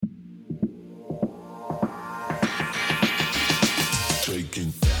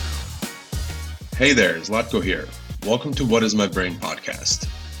Hey there, Zlatko here. Welcome to What is My Brain podcast.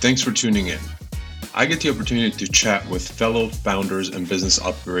 Thanks for tuning in. I get the opportunity to chat with fellow founders and business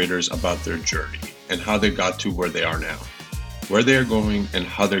operators about their journey and how they got to where they are now, where they are going, and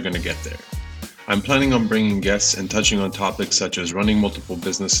how they're going to get there. I'm planning on bringing guests and touching on topics such as running multiple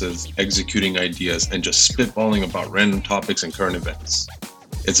businesses, executing ideas, and just spitballing about random topics and current events.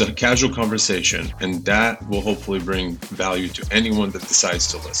 It's a casual conversation, and that will hopefully bring value to anyone that decides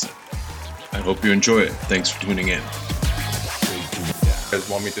to listen. I hope you enjoy it. Thanks for tuning in. If you guys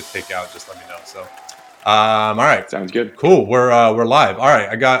want me to take out, just let me know. So, all right, sounds good. Cool. We're live. All right,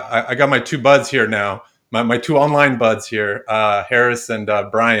 I got my two buds here now. My two online buds here, Harris and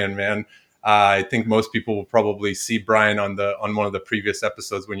Brian. Man, I think most people will probably see Brian on one of the previous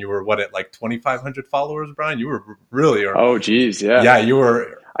episodes when you were at like 2,500 followers. Brian, you were really. Oh, geez, yeah. Yeah, you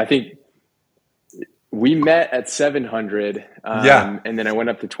were. I think we met at 700. And then I went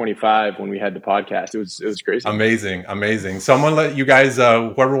up to 25 when we had the podcast. It was crazy. Amazing. So I'm gonna let you guys,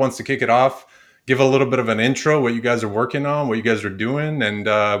 whoever wants to kick it off, give a little bit of an intro, what you guys are working on, what you guys are doing, and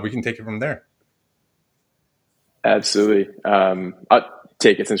we can take it from there. Absolutely. I'll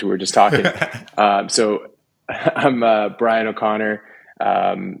take it since we were just talking. So I'm Brian O'Connor.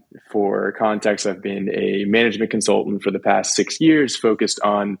 For context, I've been a management consultant for the past 6 years, focused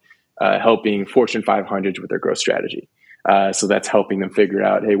on helping Fortune 500s with their growth strategy. So that's helping them figure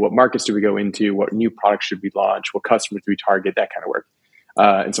out, hey, what markets do we go into? What new products should we launch? What customers do we target? That kind of work.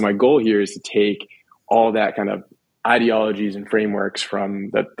 And so my goal here is to take all that kind of ideologies and frameworks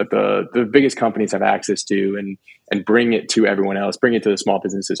from that the biggest companies have access to and bring it to everyone else, bring it to the small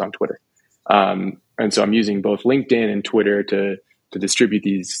businesses on Twitter. And so I'm using both LinkedIn and Twitter to distribute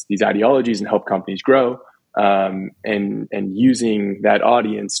these ideologies and help companies grow, and using that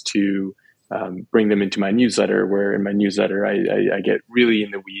audience to bring them into my newsletter, where in my newsletter I get really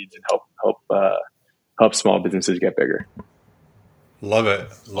in the weeds and help small businesses get bigger. Love it.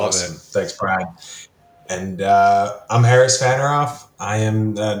 Awesome. Thanks, Brian. And I'm Harris Vanneroff. I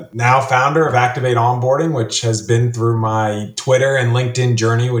am now founder of Activate Onboarding, which has been through my Twitter and LinkedIn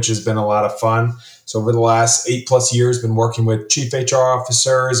journey, which has been a lot of fun. So over the last 8+ years, been working with chief HR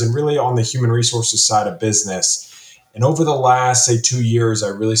officers and really on the human resources side of business. And over the last, say, 2 years, I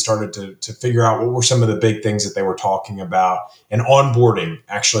really started to figure out what were some of the big things that they were talking about. And onboarding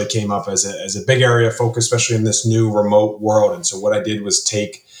actually came up as a big area of focus, especially in this new remote world. And so what I did was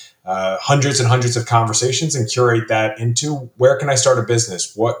take hundreds and hundreds of conversations and curate that into where can I start a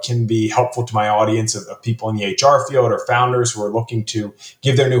business? What can be helpful to my audience of people in the HR field or founders who are looking to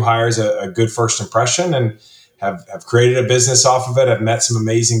give their new hires a good first impression, and have created a business off of it. I've met some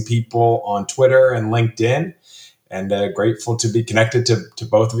amazing people on Twitter and LinkedIn, and grateful to be connected to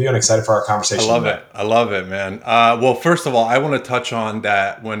both of you and excited for our conversation. I love it, man. Well, first of all, I want to touch on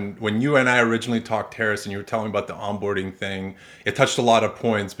that when you and I originally talked, Harris, and you were telling me about the onboarding thing, it touched a lot of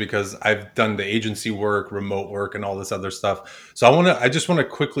points because I've done the agency work, remote work, and all this other stuff. So I just want to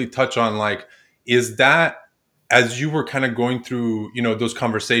quickly touch on, like, is that, as you were kind of going through, those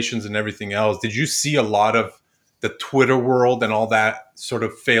conversations and everything else, did you see a lot of the Twitter world and all that sort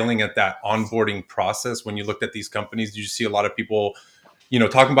of failing at that onboarding process when you looked at these companies? Did you see a lot of people,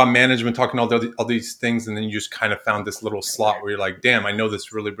 talking about management, talking all these things, and then you just kind of found this little slot where you're like, damn, I know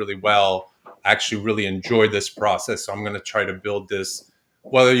this really, really well. I actually really enjoy this process. So I'm going to try to build this,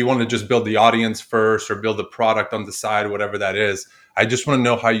 whether you want to just build the audience first or build a product on the side, whatever that is. I just want to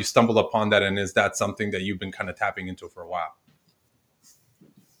know how you stumbled upon that. And is that something that you've been kind of tapping into for a while?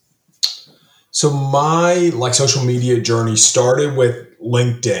 So my social media journey started with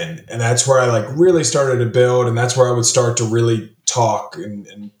LinkedIn, and that's where I really started to build, and that's where I would start to really talk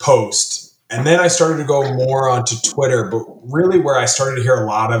and post. And then I started to go more onto Twitter, but really where I started to hear a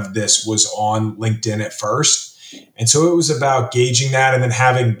lot of this was on LinkedIn at first. And so it was about gauging that and then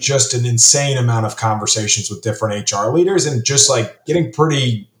having just an insane amount of conversations with different HR leaders and just getting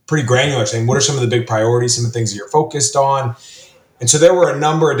pretty granular, saying what are some of the big priorities, some of the things that you're focused on. And so there were a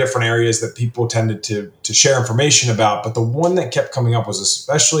number of different areas that people tended to share information about. But the one that kept coming up was,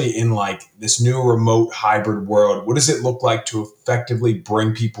 especially in this new remote hybrid world, what does it look like to effectively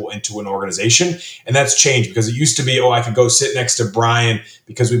bring people into an organization? And that's changed, because it used to be, I could go sit next to Brian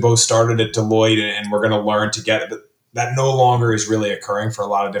because we both started at Deloitte and we're going to learn together. But that no longer is really occurring for a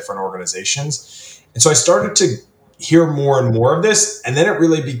lot of different organizations. And so I started to hear more and more of this. And then it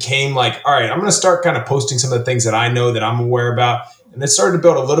really became all right, I'm going to start kind of posting some of the things that I know that I'm aware about. And it started to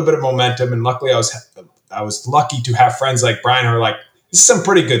build a little bit of momentum. And luckily I was lucky to have friends like Brian who are like, this is some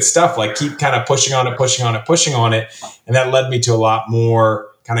pretty good stuff. Keep kind of pushing on it. And that led me to a lot more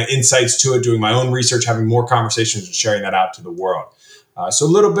kind of insights to it, doing my own research, having more conversations, and sharing that out to the world. So a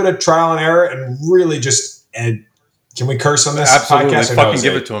little bit of trial and error, and really just, and can we curse on this Absolutely. podcast? Fucking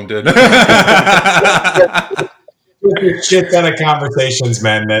give it to him, dude. Shit ton of conversations,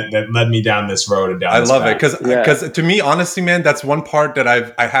 man, that led me down this road and down. I this love path. it because to me, honestly, man, that's one part that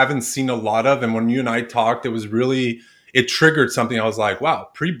I haven't seen a lot of. And when you and I talked, it triggered something. I was like, wow,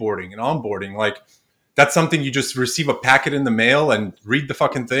 pre-boarding and onboarding, like that's something you just receive a packet in the mail and read the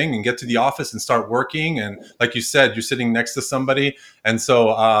fucking thing and get to the office and start working. And like you said, you're sitting next to somebody. And so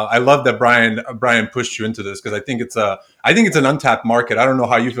I love that Brian pushed you into this because I think it's an untapped market. I don't know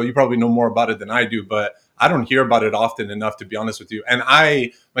how you feel. You probably know more about it than I do, but I don't hear about it often enough, to be honest with you. And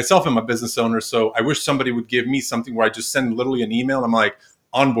I myself am a business owner, so I wish somebody would give me something where I just send literally an email. I'm like,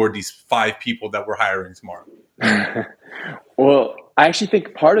 onboard these 5 people that we're hiring tomorrow. Well, I actually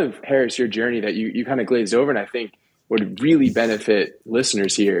think part of, Harris, your journey that you kind of glazed over, and I think would really benefit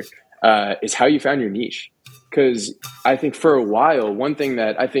listeners here is how you found your niche. Because I think for a while, one thing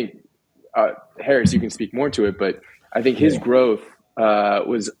that I think, Harris, you can speak more to it, but I think his growth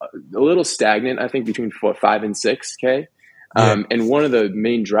was a little stagnant, I think, between 5 and 6K. And one of the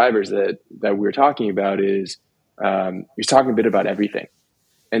main drivers that we were talking about is he's talking a bit about everything.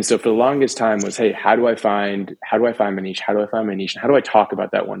 And so for the longest time was, hey, how do I find my niche? How do I find my niche? And how do I talk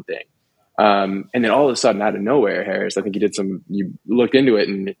about that one thing? And then all of a sudden, out of nowhere, Harris, I think you looked into it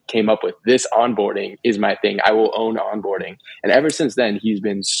and came up with this onboarding is my thing. I will own onboarding. And ever since then, he's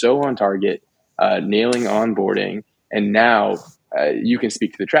been so on target, nailing onboarding. And now you can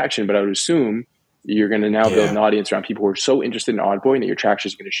speak to the traction, but I would assume you're going to now build an audience around people who are so interested in onboarding that your traction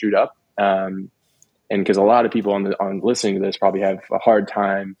is going to shoot up. And because a lot of people on listening to this probably have a hard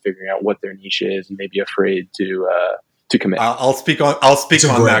time figuring out what their niche is and maybe afraid to commit. I'll speak on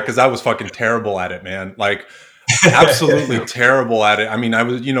that because I was fucking terrible at it, man. Like absolutely terrible at it. I mean, I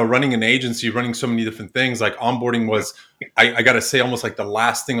was, running an agency, running so many different things. Like onboarding was, I got to say, almost like the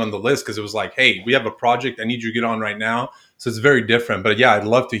last thing on the list because it was like, hey, we have a project. I need you to get on right now. So it's very different. But yeah, I'd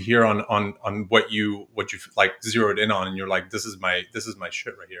love to hear on what you like zeroed in on, and you're like, this is my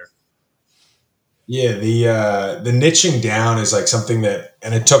shit right here. Yeah, the niching down is like something that,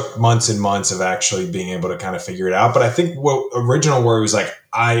 and it took months and months of actually being able to kind of figure it out. But I think what original worry was like,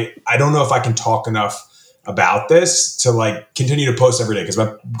 I don't know if I can talk enough about this to like continue to post every day. Because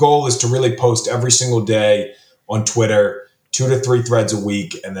my goal is to really post every single day on Twitter, 2 to 3 threads a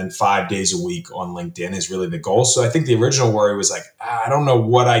week, and then 5 days a week on LinkedIn is really the goal. So I think the original worry was like, I don't know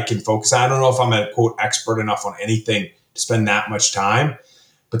what I can focus on. I don't know if I'm a quote expert enough on anything to spend that much time.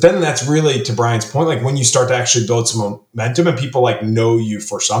 But then that's really, to Brian's point, like when you start to actually build some momentum and people like know you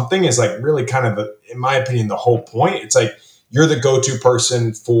for something is like really kind of, in my opinion, the whole point. It's like you're the go-to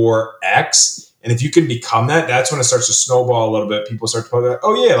person for X. And if you can become that, that's when it starts to snowball a little bit. People start to put like,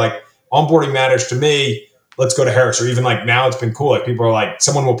 oh yeah, like onboarding matters to me. Let's go to Harris. Or even like now it's been cool. Like people are like,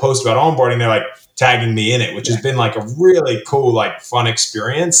 someone will post about onboarding. They're like tagging me in it, which has been like a really cool, like fun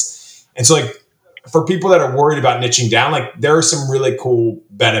experience. And so like, for people that are worried about niching down, like there are some really cool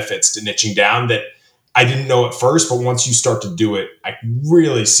benefits to niching down that I didn't know at first, but once you start to do it, I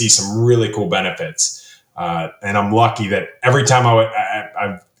really see some really cool benefits. And I'm lucky that every time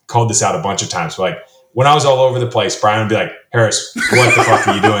I've called this out a bunch of times, but like when I was all over the place, Brian would be like, Harris, what the fuck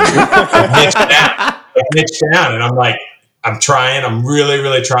are you doing? Niche down. And I'm like, I'm trying, I'm really,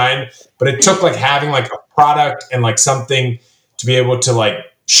 really trying. But it took like having like a product and like something to be able to like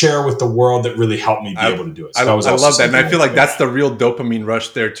share with the world that really helped me be able to do it. So I love that. And I feel like that's the real dopamine rush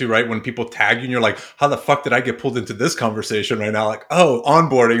there too, right? When people tag you and you're like, how the fuck did I get pulled into this conversation right now? Like, oh,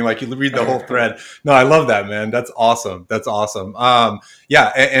 onboarding, like you read the whole thread. No, I love that, man. That's awesome. That's awesome. Yeah.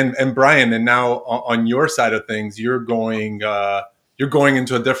 And Brian, and now on your side of things, you're going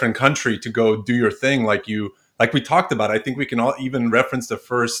into a different country to go do your thing. Like we talked about, I think we can all even reference the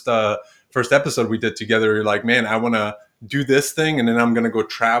first episode we did together. You're like, man, I want to do this thing, and then I'm going to go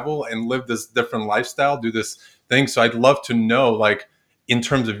travel and live this different lifestyle, do this thing. So I'd love to know, like, in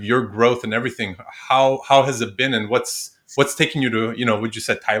terms of your growth and everything, how has it been, and what's taking you to, would you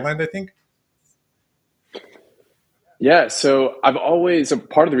say Thailand, I think? Yeah. So I've always,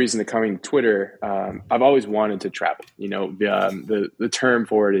 part of the reason to coming to Twitter, I've always wanted to travel. The term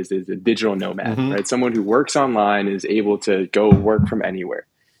for it is a digital nomad, right? Someone who works online is able to go work from anywhere.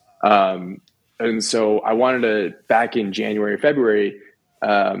 And so I wanted to, back in January, February,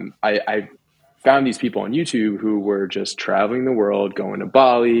 I found these people on YouTube who were just traveling the world, going to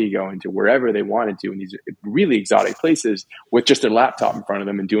Bali, going to wherever they wanted to in these really exotic places with just their laptop in front of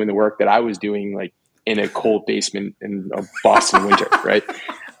them and doing the work that I was doing, like in a cold basement in a Boston winter, right?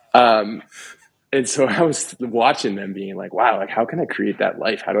 And so I was watching them being like, wow, like how can I create that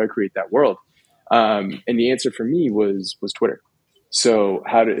life? How do I create that world? And the answer for me was Twitter. So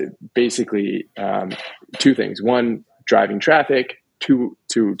how to basically two things: one, driving traffic; two,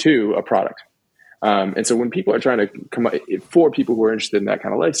 a product. And so when people are trying to come up, for people who are interested in that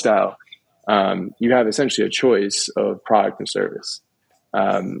kind of lifestyle, you have essentially a choice of product and service.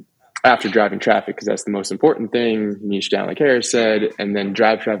 After driving traffic, because that's the most important thing, niche down like Harris said, and then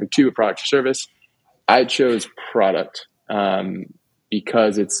drive traffic to a product or service. I chose product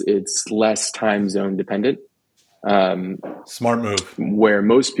because it's less time zone dependent. Smart move. Where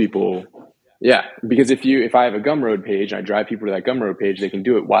most people, yeah, because if I have a Gumroad page and I drive people to that Gumroad page, they can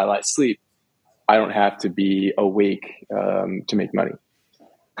do it while I sleep. I don't have to be awake to make money.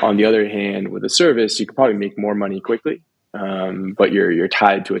 On the other hand, with a service, you could probably make more money quickly, but you're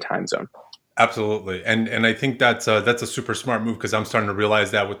tied to a time zone. Absolutely, and I think that's a super smart move, because I'm starting to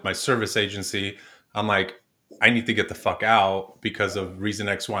realize that with my service agency. I'm like, I need to get the fuck out because of reason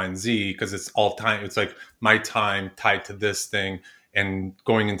X, Y, and Z, because it's all time. It's like my time tied to this thing. And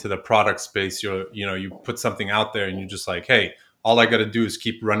going into the product space, you put something out there and you're just like, hey, all I got to do is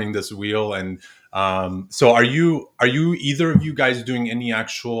keep running this wheel. And so are you either of you guys doing any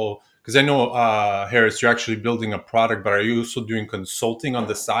actual, because I know, Harris, you're actually building a product, but are you also doing consulting on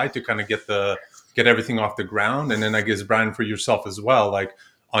the side to kind of get everything off the ground? And then I guess, Brian, for yourself as well, like,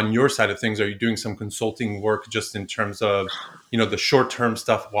 on your side of things, are you doing some consulting work just in terms of, the short-term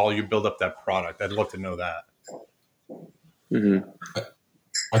stuff while you build up that product? I'd love to know that. Mm-hmm.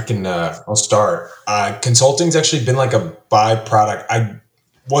 I'll start. Consulting's actually been like a byproduct. I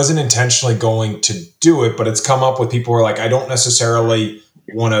wasn't intentionally going to do it, but it's come up with people who are like, I don't necessarily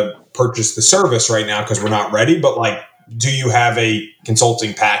want to purchase the service right now because we're not ready, but like, do you have a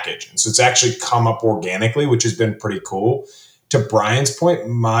consulting package? And so it's actually come up organically, which has been pretty cool. To Brian's point,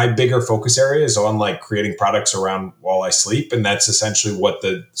 my bigger focus area is on like creating products around while I sleep. And that's essentially what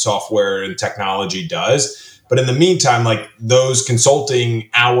the software and technology does. But in the meantime, like those consulting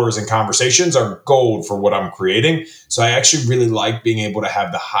hours and conversations are gold for what I'm creating. So I actually really like being able to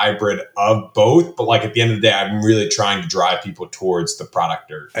have the hybrid of both. But like at the end of the day, I'm really trying to drive people towards the product.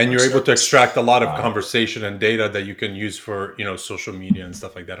 And you're able to extract a lot of conversation and data that you can use for, social media and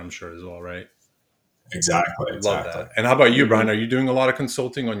stuff like that, I'm sure as well, right? Exactly. Love that. And how about you, Brian? Are you doing a lot of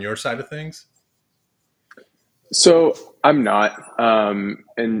consulting on your side of things? So I'm not.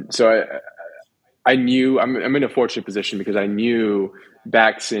 And so I knew I'm in a fortunate position because I knew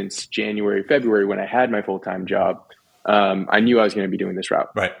back since January, February, when I had my full-time job, I knew I was going to be doing this route.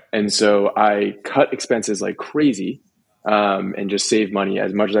 Right. And so I cut expenses like crazy and just saved money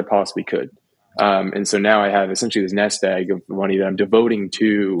as much as I possibly could. And so now I have essentially this nest egg of money that I'm devoting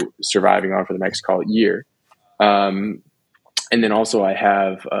to surviving on for the next, call it, year. And then also I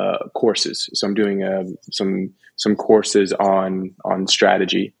have courses. So I'm doing some courses on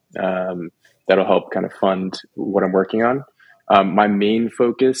strategy that'll help kind of fund what I'm working on. My main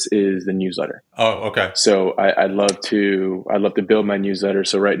focus is the newsletter. Oh, okay. So I'd love to build my newsletter.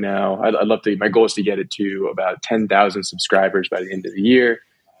 So right now my goal is to get it to about 10,000 subscribers by the end of the year.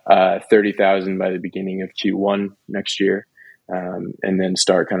 30,000 by the beginning of Q1 next year, and then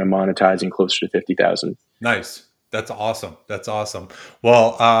start kind of monetizing closer to 50,000. Nice. That's awesome.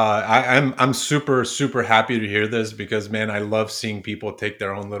 Well, I'm super, super happy to hear this because, man, I love seeing people take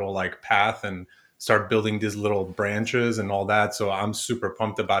their own little like path and start building these little branches and all that. So I'm super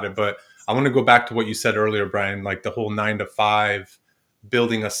pumped about it. But I want to go back to what you said earlier, Brian, like the whole 9 to 5,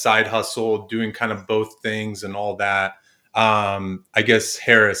 building a side hustle, doing kind of both things and all that. I guess,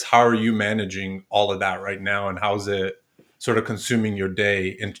 Harris, how are you managing all of that right now, and how's it sort of consuming your day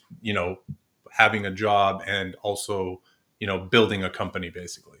in, having a job and also, building a company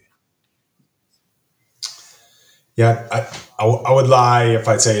basically? Yeah, I would lie if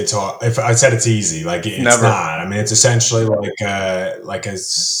I said it's easy. Like it's Never. not. I mean, it's essentially like a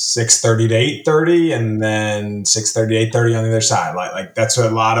 6:30 to 8:30, and then 6:30 to 8:30 on the other side. Like that's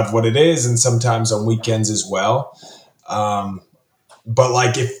a lot of what it is, and sometimes on weekends as well. But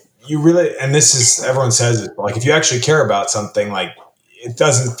like if you really, and this is, everyone says it, but like if you actually care about something, like it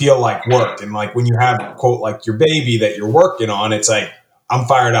doesn't feel like work. And like when you have, quote, like your baby that you're working on, it's like, I'm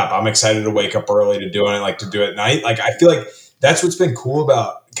fired up. I'm excited to wake up early to do it. I like to do it at night. Like I feel like that's what's been cool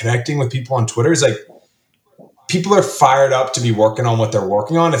about connecting with people on Twitter is like people are fired up to be working on what they're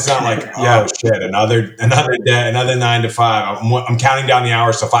working on. It's not like, oh shit, another day, another 9 to 5. I'm counting down the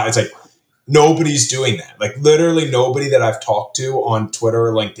hours to 5. It's like, nobody's doing that. Like literally nobody that I've talked to on Twitter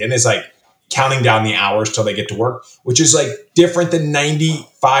or LinkedIn is like, counting down the hours till they get to work, which is like different than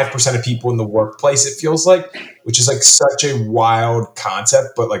 95% of people in the workplace, it feels like, which is like such a wild concept,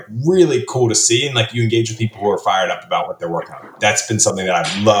 but like really cool to see. And like you engage with people who are fired up about what they're working on. That's been something that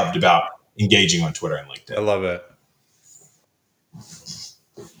I've loved about engaging on Twitter and LinkedIn. I love it.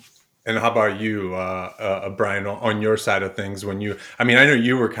 And how about you, Brian, on your side of things? I know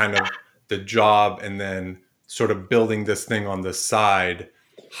you were kind of the job and then sort of building this thing on the side.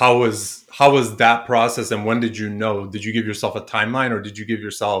 How was that process, and when did you know? Did you give yourself a timeline, or did you give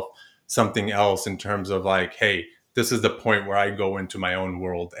yourself something else in terms of like, hey, this is the point where I go into my own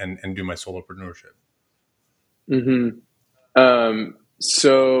world and do my solopreneurship?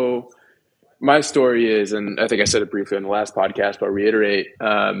 So my story is, and I think I said it briefly on the last podcast, but I'll reiterate,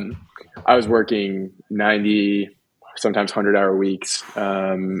 I was working 90, sometimes 100-hour weeks,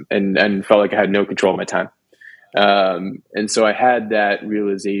 and felt like I had no control of my time. And so I had that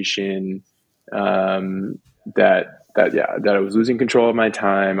realization that I was losing control of my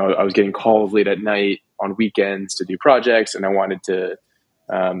time. I was getting calls late at night on weekends to do projects, and I wanted to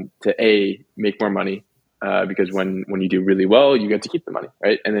make more money, because when you do really well, you get to keep the money,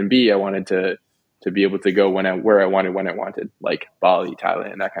 right? And then B, I wanted to be able to go where I wanted, when I wanted, like Bali,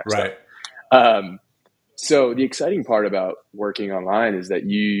 Thailand, that kind of stuff. So the exciting part about working online is that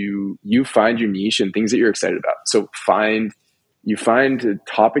you find your niche and things that you're excited about. So you find a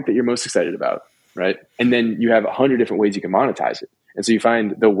topic that you're most excited about, right? And then you have 100 different ways you can monetize it. And so you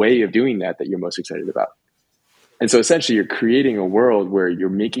find the way of doing that you're most excited about. And so essentially you're creating a world where you're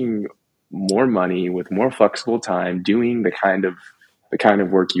making more money with more flexible time, doing the kind of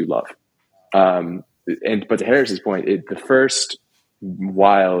work you love. But to Harris's point, the first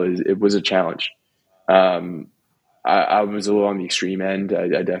while it was a challenge. I was a little on the extreme end.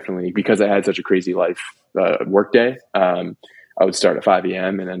 I definitely, because I had such a crazy life, work day, I would start at 5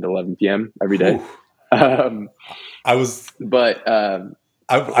 a.m. and end at 11 p.m. every day. I was about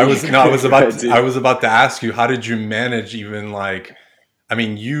to ask you, how did you manage even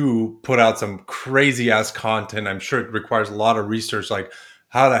you put out some crazy ass content. I'm sure it requires a lot of research. Like,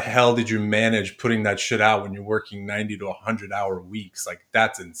 how the hell did you manage putting that shit out when you're working 90 to 100-hour weeks? Like,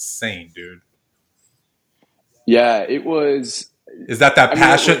 that's insane, dude. Yeah, it was. Is that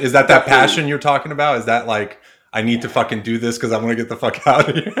passion? Is that passion you're talking about? Is that like, I need to fucking do this because I want to get the fuck out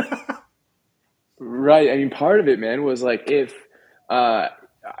of here? Right. I mean, part of it, man, was like, if I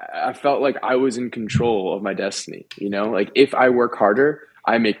felt like I was in control of my destiny, like if I work harder,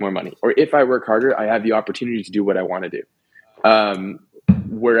 I make more money, or if I work harder, I have the opportunity to do what I want to do.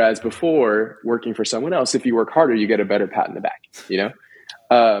 Whereas before, working for someone else, if you work harder, you get a better pat in the back,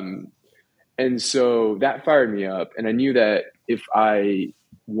 And so that fired me up. And I knew that if I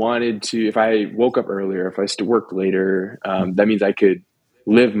woke up earlier, if I used to work later, that means I could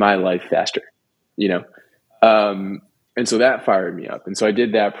live my life faster, And so that fired me up. And so I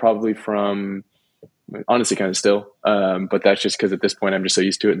did that probably from, honestly, kind of still. But that's just because at this point I'm just so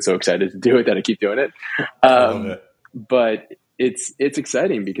used to it and so excited to do it that I keep doing it. I love it. But it's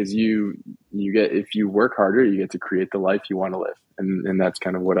exciting because you get, if you work harder, you get to create the life you want to live. And that's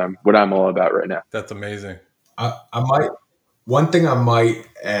kind of what I'm all about right now. That's amazing. One thing I might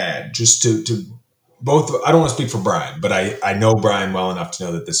add, just to both, I don't want to speak for Brian, but I know Brian well enough to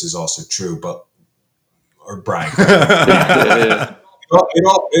know that this is also true, or Brian. It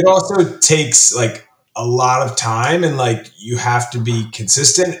also takes like a lot of time, and like you have to be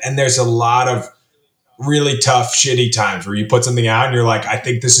consistent, and there's a lot of really tough, shitty times where you put something out and you're like, I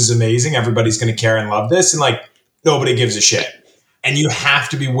think this is amazing. Everybody's going to care and love this. And like, nobody gives a shit. And you have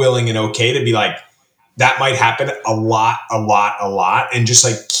to be willing and okay to be like, that might happen a lot. And just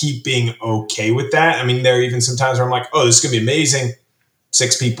like keep being okay with that. I mean, there are even some times where I'm like, oh, this is going to be amazing.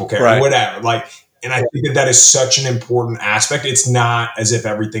 6 people care, right, or whatever. Like, and I think that is such an important aspect. It's not as if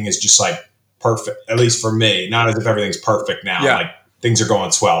everything is just like perfect, at least for me, not as if everything's perfect now. Yeah. Like things are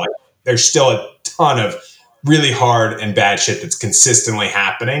going swell. Like there's still a ton of really hard and bad shit that's consistently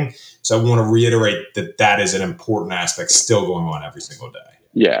happening. So I want to reiterate that is an important aspect still going on every single day.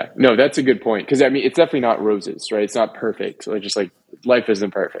 Yeah, no, that's a good point. Because I mean, it's definitely not roses, right? It's not perfect. So just like life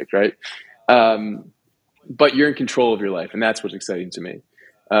isn't perfect, right? But you're in control of your life, and that's what's exciting to me.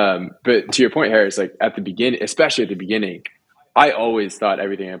 But to your point, Harris, like at the beginning, especially at the beginning, I always thought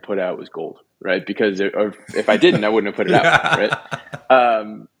everything I put out was gold, right? Because if I didn't, I wouldn't have put it out, right?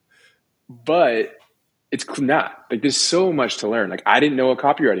 But it's not. Like there's so much to learn. Like I didn't know what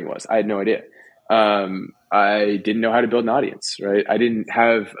copywriting was. I had no idea. I didn't know how to build an audience, right? I didn't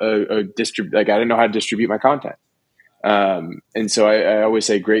have I didn't know how to distribute my content. And so I always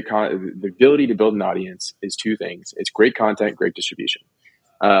say the ability to build an audience is 2 things. It's great content, great distribution.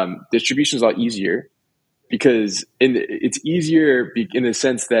 Distribution is a lot easier because it's easier in the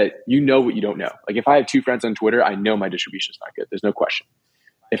sense that you know what you don't know. Like if I have 2 friends on Twitter, I know my distribution is not good. There's no question.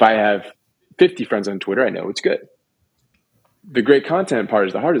 If I have 50 friends on Twitter, I know it's good. The great content part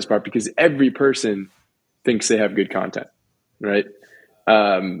is the hardest part because every person thinks they have good content, right?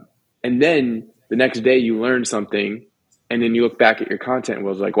 And then the next day you learn something and then you look back at your content and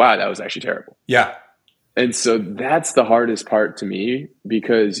was like, wow, that was actually terrible. Yeah. And so that's the hardest part to me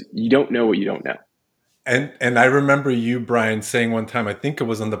because you don't know what you don't know. And I remember you, Brian, saying one time, I think it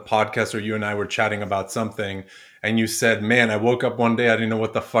was on the podcast or you and I were chatting about something, and you said, man, I woke up one day, I didn't know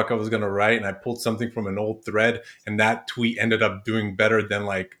what the fuck I was going to write, and I pulled something from an old thread, and that tweet ended up doing better than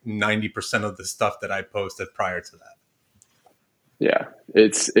like 90% of the stuff that I posted prior to that. Yeah,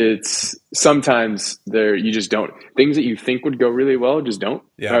 it's sometimes you just don't. Things that you think would go really well just don't.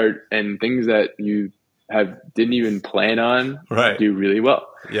 Yeah. And things that you didn't even plan on do really well.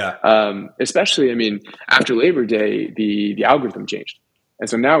 Yeah. Especially, I mean, after Labor Day, the algorithm changed. And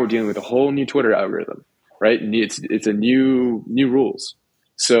so now we're dealing with a whole new Twitter algorithm, right? And it's a new rules.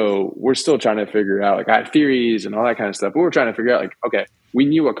 So we're still trying to figure out, like, I have theories and all that kind of stuff. But we're trying to figure out, like, okay, we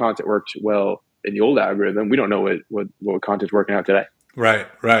knew what content worked well in the old algorithm. We don't know what content's working out today. Right,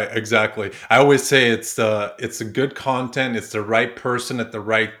 exactly. I always say it's a good content, it's the right person at the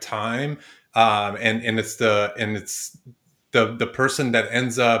right time, and it's the person that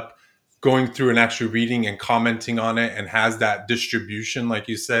ends up going through and actually reading and commenting on it and has that distribution, like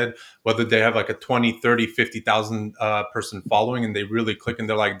you said, whether they have like a 20, 30, 50,000 person following and they really click and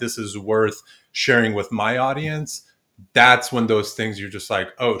they're like, this is worth sharing with my audience. That's when those things you're just like,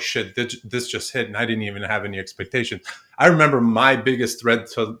 oh shit, this just hit and I didn't even have any expectations. I remember my biggest thread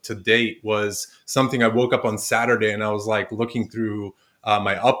to date was something I woke up on Saturday and I was like looking through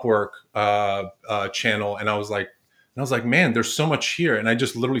my Upwork channel and I was like, man, there's so much here. And I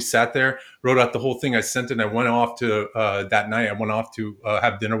just literally sat there, wrote out the whole thing. I sent it and I went off to that night. I went off to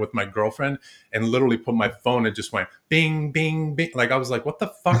have dinner with my girlfriend and literally put my phone and just went bing, bing, bing. Like I was like, what the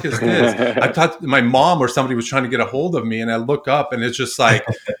fuck is this? I thought my mom or somebody was trying to get a hold of me. And I look up and it's just like,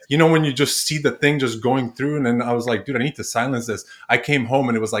 when you just see the thing just going through. And then I was like, dude, I need to silence this. I came home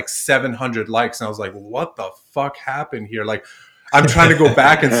and it was like 700 likes. And I was like, what the fuck happened here? Like, I'm trying to go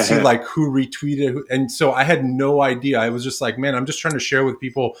back and see like who retweeted. And so I had no idea. I was just like, man, I'm just trying to share with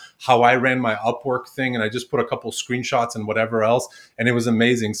people how I ran my Upwork thing. And I just put a couple screenshots and whatever else. And it was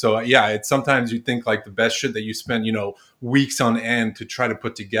amazing. So yeah, it's sometimes you think like the best shit that you spend, weeks on end to try to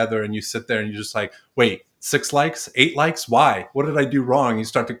put together. And you sit there and you're just like, wait, 6 likes, 8 likes? Why? What did I do wrong? You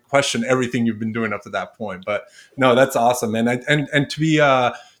start to question everything you've been doing up to that point. But no, that's awesome. And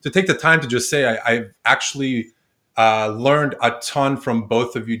to take the time to just say, I've actually learned a ton from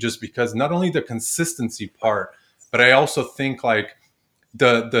both of you, just because not only the consistency part, but I also think like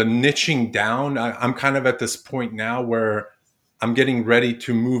the niching down. I'm kind of at this point now where I'm getting ready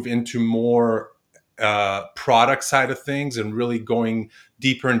to move into more product side of things and really going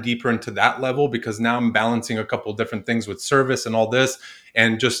deeper and deeper into that level, because now I'm balancing a couple different things with service and all this,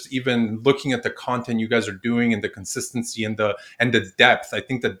 and just even looking at the content you guys are doing and the consistency and the depth. I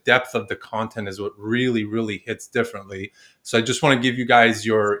think the depth of the content is what really, really hits differently. So I just want to give you guys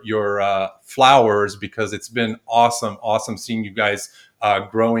your flowers, because it's been awesome seeing you guys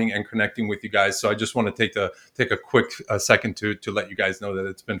growing and connecting with you guys. So I just want to take a quick second to let you guys know that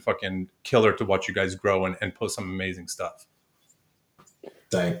it's been fucking killer to watch you guys grow and post some amazing stuff.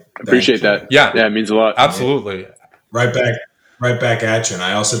 Appreciate that. Yeah, it means a lot. Absolutely. Right back at you. And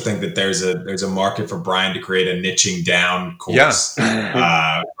I also think that there's a market for Brian to create a niching down course for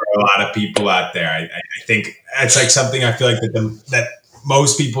a lot of people out there. I think it's like something I feel like that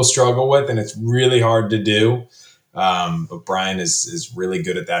most people struggle with, and it's really hard to do. But Brian is really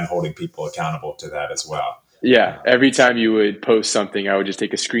good at that and holding people accountable to that as well. Yeah. Every time you would post something, I would just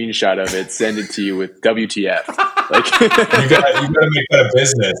take a screenshot of it, send it to you with WTF. Like you gotta make that a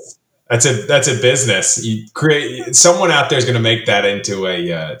business. That's a business. You create, someone out there is going to make that into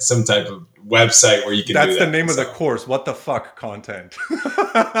a some type of website where you can. That's do that. The name of the course. What the fuck content?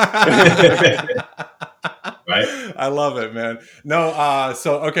 Right. I love it, man. No,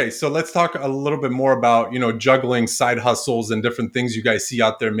 so let's talk a little bit more about, juggling side hustles and different things you guys see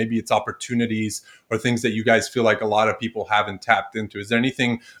out there. Maybe it's opportunities or things that you guys feel like a lot of people haven't tapped into. Is there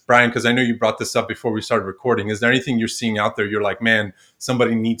anything, Brian, because I know you brought this up before we started recording, is there anything you're seeing out there you're like, man,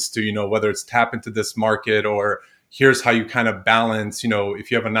 somebody needs to, whether it's tap into this market, or here's how you kind of balance,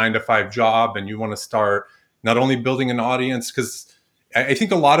 if you have a 9-to-5 job and you want to start not only building an audience, because I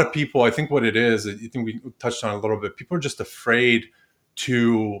think a lot of people, I think what it is, I think we touched on it a little bit, people are just afraid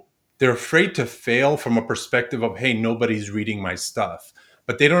to fail from a perspective of, hey, nobody's reading my stuff.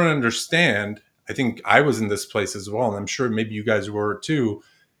 but they don't understand. I think I was in this place as well, and I'm sure maybe you guys were too,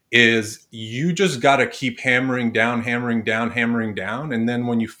 is you just got to keep hammering down, hammering down, hammering down. And then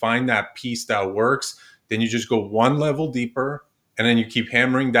when you find that piece that works, then you just go one level deeper, and then you keep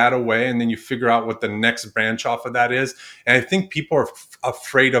hammering that away, and then you figure out what the next branch off of that is. And I think people are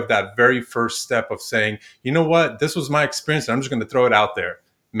afraid of that very first step of saying, you know what, this was my experience, and I'm just going to throw it out there.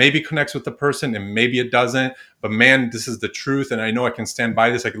 Maybe it connects with the person and maybe it doesn't, but man, this is the truth. And I know I can stand by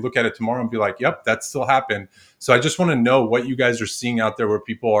this. I can look at it tomorrow and be like, yep, that still happened. So I just want to know what you guys are seeing out there where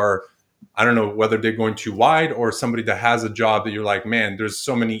people are, I don't know whether they're going too wide or somebody that has a job that you're like, man, there's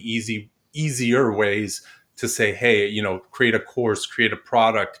so many easier ways to say, hey, you know, create a course, create a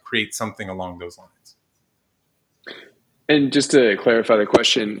product, create something along those lines. And just to clarify the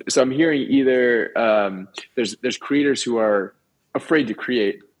question, so I'm hearing either there's creators who are afraid to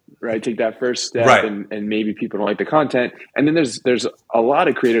create, right? Take that first step, right. and maybe people don't like the content. And then there's a lot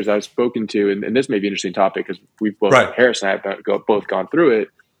of creators I've spoken to, and this may be an interesting topic because we've both, right. Harris and I have both gone through it,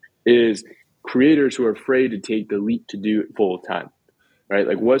 is creators who are afraid to take the leap to do it full time, right?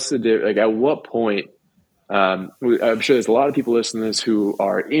 Like what's the like at what point? I'm sure there's a lot of people listening to this who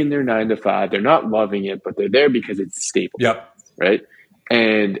are in their 9 to 5. They're not loving it, but they're there because it's stable. Yep. Right.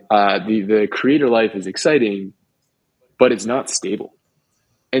 And the creator life is exciting, but it's not stable.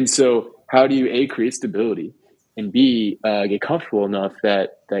 And so how do you A, create stability, and B, get comfortable enough that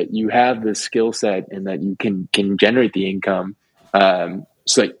you have the skill set and that you can generate the income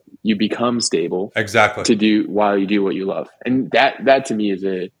so that you become stable exactly to do while you do what you love. And that to me is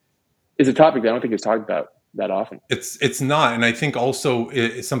a topic that I don't think is talked about that often. It's not. And I think also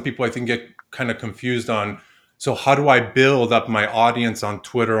some people I think get kind of confused on, so how do I build up my audience on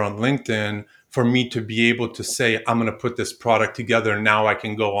Twitter, on LinkedIn, for me to be able to say, I'm going to put this product together. Now I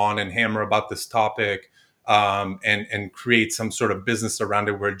can go on and hammer about this topic and create some sort of business around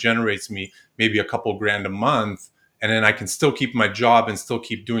it where it generates me maybe a couple grand a month. And then I can still keep my job and still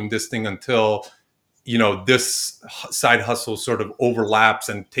keep doing this thing until, you know, this side hustle sort of overlaps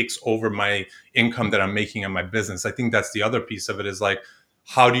and takes over my income that I'm making in my business. I think that's the other piece of it, is like,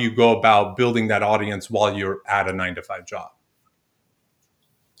 how do you go about building that audience while you're at a 9 to 5 job?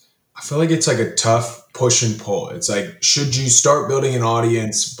 I feel like it's like a tough push and pull. It's like, should you start building an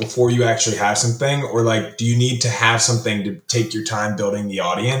audience before you actually have something? Or like, do you need to have something to take your time building the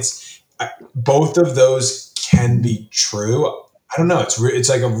audience? Both of those can be true. I don't know. It's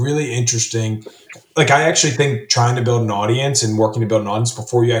like a really interesting, like I actually think trying to build an audience and working to build an audience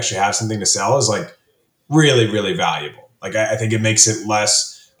before you actually have something to sell is like really, really valuable. Like I think it makes it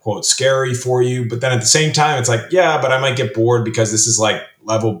less, quote, scary for you. But then at the same time, it's like, yeah, but I might get bored because this is like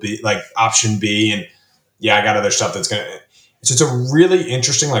level B, like option B. And yeah, I got other stuff that's going to, so it's a really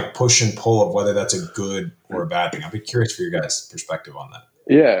interesting like push and pull of whether that's a good or a bad thing. I'd be curious for your guys' perspective on that.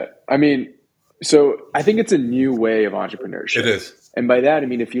 Yeah. I mean, so I think it's a new way of entrepreneurship. It is. And by that, I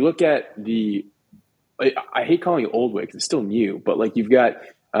mean, if you look at I hate calling it old way because it's still new, but like you've got,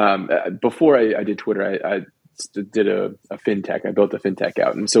 before I did Twitter, I did a fintech. I built a fintech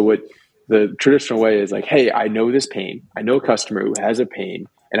out. And so what the traditional way is like, hey, I know this pain. I know a customer who has a pain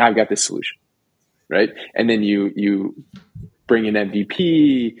and I've got this solution. Right. And then you bring an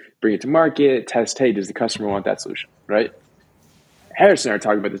MVP, bring it to market, test, hey, does the customer want that solution? Right. Harris and I are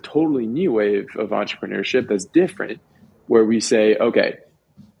talking about the totally new way of entrepreneurship that's different, where we say, okay,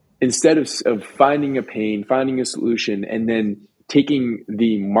 instead of finding a pain, finding a solution, and then taking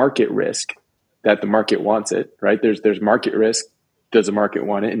the market risk that the market wants it, right? There's market risk. Does the market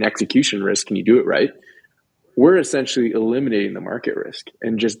want it? And execution risk. Can you do it right? We're essentially eliminating the market risk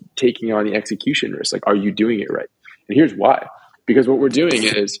and just taking on the execution risk. Like, are you doing it right? And here's why. Because what we're doing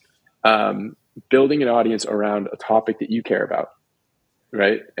is building an audience around a topic that you care about,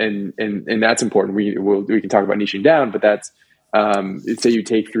 right? And that's important. We can talk about niching down, but that's say you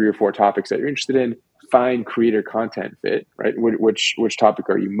take 3 or 4 topics that you're interested in, find creator content fit, right? Which topic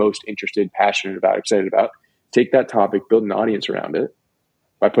are you most interested, passionate about, excited about? Take that topic, build an audience around it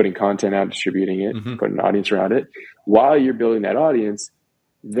by putting content out, distributing it, put an audience around it. While you're building that audience,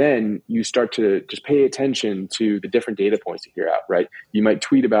 then you start to just pay attention to the different data points that you're out, right? You might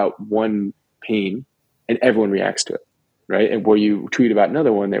tweet about one pain and everyone reacts to it, right? And where you tweet about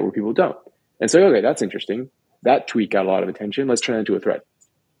another one there where people don't. And so, okay, that's interesting. That tweet got a lot of attention. Let's turn it into a thread.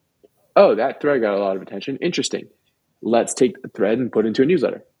 Oh, that thread got a lot of attention. Interesting. Let's take the thread and put it into a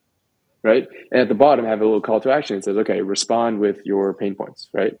newsletter, right? And at the bottom, have a little call to action. It says, okay, respond with your pain points,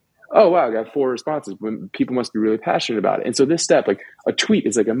 right? Oh, wow, I got 4 responses. People must be really passionate about it. And so this step, like a tweet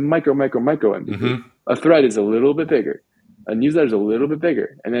is like a micro MVP. A thread is a little bit bigger. A newsletter is a little bit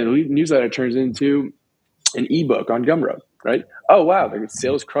bigger. And then a newsletter turns into an ebook on Gumroad, right? Oh, wow, the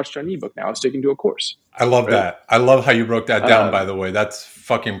sales crushed on ebook. Now it's sticking to a course. I love right? that. I love how you broke that down, by the way. That's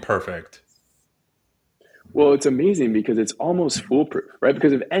fucking perfect. Well, it's amazing because it's almost foolproof, right?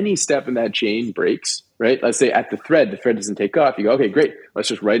 Because if any step in that chain breaks, right? Let's say at the thread doesn't take off. You go, okay, great. Let's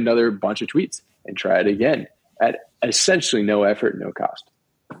just write another bunch of tweets and try it again at essentially no effort, no cost.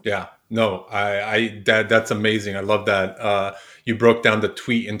 Yeah, no, that's amazing. I love that. You broke down the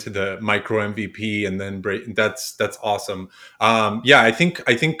tweet into the micro MVP, and then that's awesome. Yeah, I think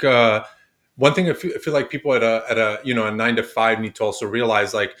one thing I feel like people at a a 9 to 5 need to also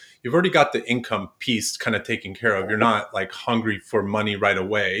realize, like, you've already got the income piece kind of taken care of. You're not like hungry for money right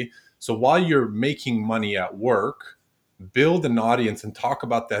away. So while you're making money at work, build an audience and talk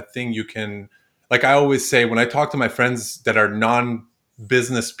about that thing you can. Like I always say, when I talk to my friends that are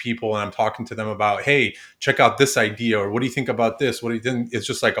business people and I'm talking to them about, hey, check out this idea, or what do you think about this? What do you think? It's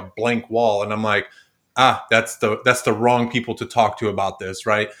just like a blank wall. And I'm like, that's the wrong people to talk to about this,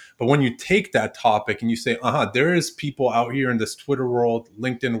 right? But when you take that topic and you say, there is people out here in this Twitter world,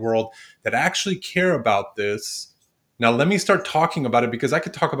 LinkedIn world that actually care about this. Now let me start talking about it, because I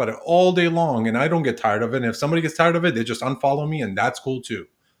could talk about it all day long and I don't get tired of it. And if somebody gets tired of it, they just unfollow me, and that's cool too.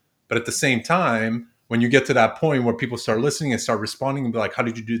 But at the same time, when you get to that point where people start listening and start responding and be like, how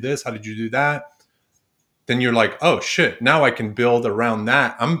did you do this? How did you do that? Then you're like, oh shit, now I can build around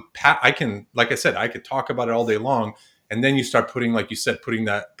that. I can, like I said, I could talk about it all day long. And then you start putting, like you said, putting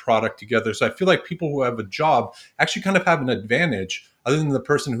that product together. So I feel like people who have a job actually kind of have an advantage, other than the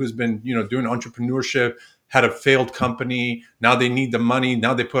person who's been, doing entrepreneurship, had a failed company. Now they need the money.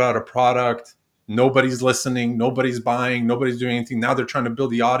 Now they put out a product. Nobody's listening. Nobody's buying. Nobody's doing anything. Now they're trying to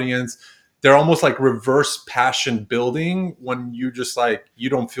build the audience. They're almost like reverse passion building when you just like, you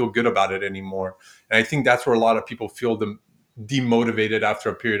don't feel good about it anymore. And I think that's where a lot of people feel demotivated after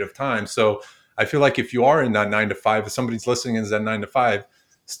a period of time. So I feel like if you are in that 9 to 5, if somebody's listening is that 9 to 5,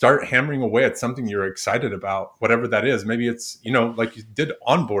 start hammering away at something you're excited about, whatever that is. Maybe it's, like you did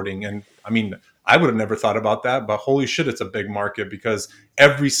onboarding. And I mean, I would have never thought about that, but holy shit, it's a big market, because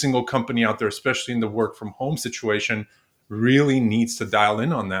every single company out there, especially in the work from home situation, really needs to dial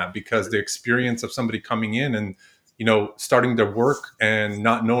in on that, because the experience of somebody coming in and, starting their work and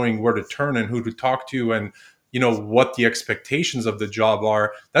not knowing where to turn and who to talk to and, what the expectations of the job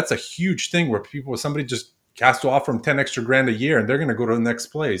are. That's a huge thing where somebody just has to offer them 10 extra grand a year and they're going to go to the next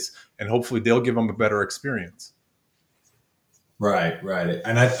place and hopefully they'll give them a better experience. Right.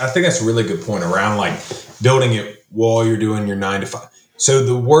 And I think that's a really good point around like building it while you're doing your 9 to 5. So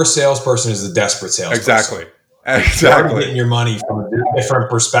the worst salesperson is the desperate salesperson. Exactly. Getting your money from a different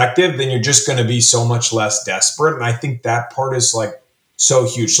perspective, then you're just going to be so much less desperate. And I think that part is like so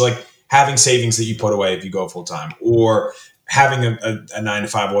huge. So like having savings that you put away if you go full time, or having a 9 to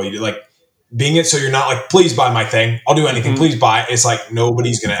 5 while you do, like being it so you're not like, please buy my thing. I'll do anything. Please buy. It's like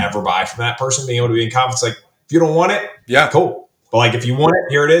nobody's going to ever buy from that person. Being able to be in confidence, like if you don't want it, yeah, cool. But like if you want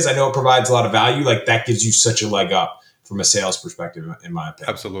it, here it is. I know it provides a lot of value. Like that gives you such a leg up from a sales perspective, in my opinion.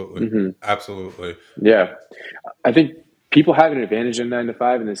 Absolutely. Absolutely. Yeah. I think people have an advantage in 9 to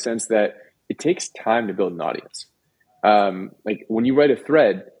 5 in the sense that it takes time to build an audience. Like when you write a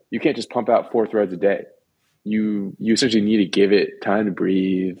thread, you can't just pump out 4 threads a day. You essentially need to give it time to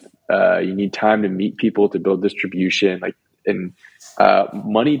breathe. You need time to meet people, to build distribution.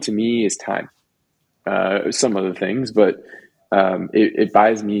 Money to me is time. Some other things, but it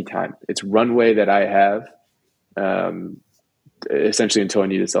buys me time. It's runway that I have, essentially until I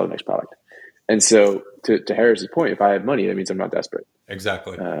need to sell the next product. And so to Harris's point, if I have money, that means I'm not desperate.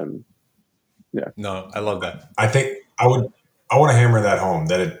 Exactly. Yeah. No, I love that. I think I want to hammer that home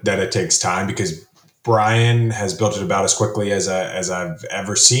that it takes time, because Brian has built it about as quickly as I've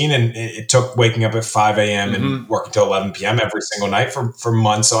ever seen. And it took waking up at 5 a.m. and working till 11 p.m. every single night for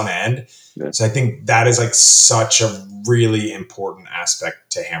months on end. Yeah. So I think that is like such a really important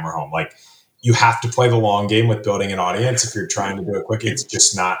aspect to hammer home. Like you have to play the long game with building an audience. If you're trying to do it quick, it's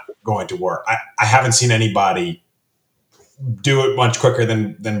just not going to work. I haven't seen anybody do it much quicker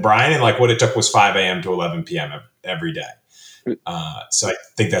than Brian. And like what it took was 5 a.m. to 11 p.m. every day. So I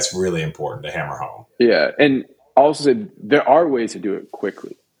think that's really important to hammer home. Yeah. And also there are ways to do it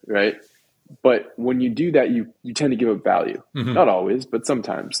quickly, right? But when you do that, you tend to give up value. Not always, but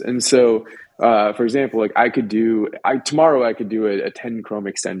sometimes. And so, for example, like tomorrow I could do a 10 Chrome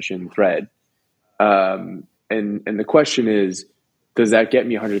extension thread. And the question is, does that get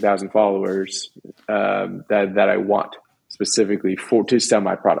me 100,000 followers that I want specifically to sell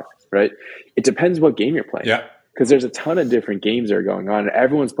my product, right? It depends what game you're playing. Yeah. Because there's a ton of different games that are going on, and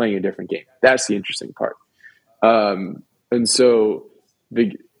everyone's playing a different game. That's the interesting part. And so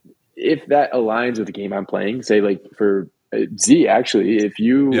if that aligns with the game I'm playing, say like for Z, actually, if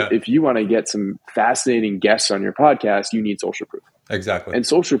you want to get some fascinating guests on your podcast, you need Social Proof. Exactly. And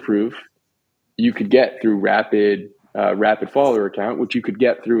Social Proof you could get through Rapid follower account, which you could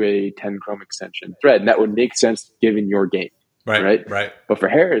get through a 10 Chrome extension thread. And that would make sense given your game. Right. But for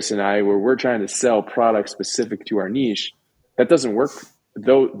Harris and I, where we're trying to sell products specific to our niche, that doesn't work.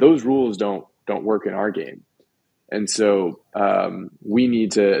 Those rules don't work in our game. And so we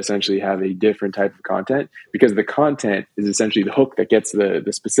need to essentially have a different type of content, because the content is essentially the hook that gets the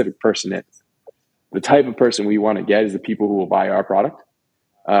specific person in. The type of person we want to get is the people who will buy our product.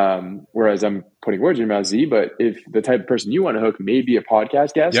 Whereas I'm putting words in your mouth, Z, but if the type of person you want to hook may be a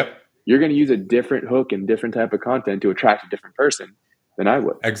podcast guest, you're going to use a different hook and different type of content to attract a different person than I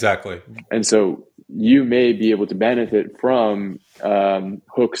would. Exactly. And so you may be able to benefit from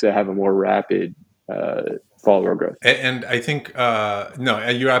hooks that have a more rapid follower growth. And I think, no,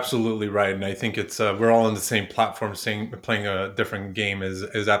 you're absolutely right. And I think it's, we're all on the same platform, playing a different game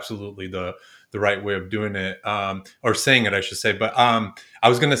is absolutely the right way of doing it, or saying it, I should say. But I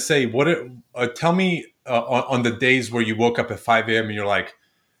was going to say, tell me on the days where you woke up at 5 a.m. and you're like,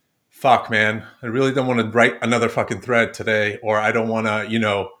 fuck, man, I really don't want to write another fucking thread today, or I don't want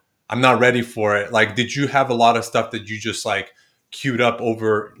to, I'm not ready for it. Like, did you have a lot of stuff that you just like queued up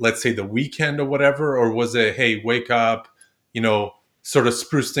over, let's say, the weekend or whatever? Or was it, hey, wake up, sort of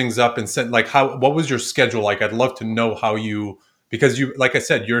spruce things up and send, like, what was your schedule like? I'd love to know how because you, like I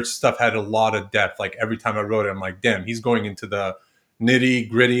said, your stuff had a lot of depth. Like every time I wrote it, I'm like, damn, he's going into the nitty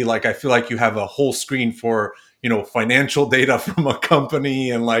gritty. Like, I feel like you have a whole screen for, financial data from a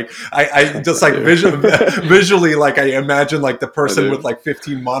company. And like, I just like visually, like I imagine like the person with like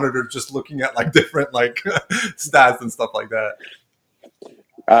 15 monitors just looking at like different like stats and stuff like that.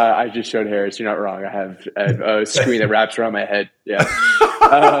 I just showed Harris. You're not wrong. I have a screen that wraps around my head. Yeah.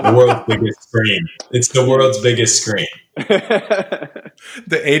 The world's biggest screen. It's the world's biggest screen. The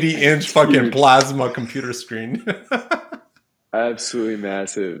 80-inch fucking plasma computer screen. Absolutely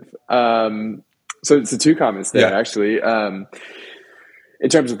massive. So it's the two comments there, actually. In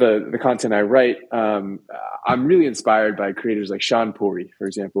terms of the content I write, I'm really inspired by creators like Sean Puri, for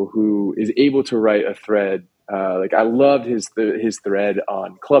example, who is able to write a thread. Like I loved his thread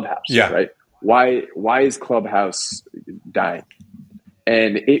on Clubhouse. Right. Why is Clubhouse dying?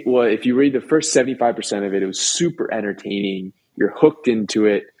 And it was, if you read the first 75% of it, it was super entertaining. You're hooked into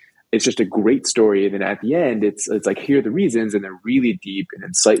it. It's just a great story. And then at the end, it's like, here are the reasons, and they're really deep and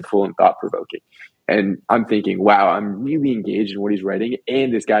insightful and thought provoking. And I'm thinking, wow, I'm really engaged in what he's writing,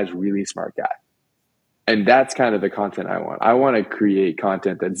 and this guy's a really smart guy. And that's kind of the content I want. I want to create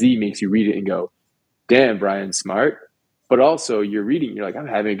content that Z makes you read it and go, damn, Brian's smart. But also you're reading, you're like, I'm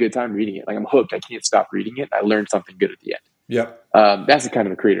having a good time reading it. Like I'm hooked. I can't stop reading it. I learned something good at the end. Yep. That's the kind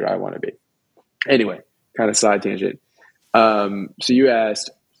of a creator I want to be. Anyway, kind of side tangent. So you asked,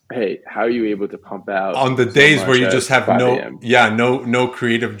 hey, how are you able to pump out on the days where you just have no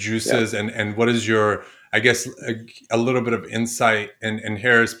creative juices? Yeah. And what is your, I guess, a little bit of insight, and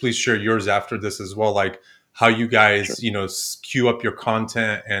Harris, please share yours after this as well. Like how you guys, queue up your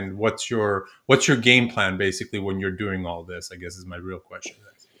content, and what's your game plan basically when you're doing all this, I guess is my real question.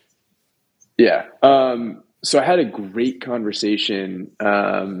 Yeah. So I had a great conversation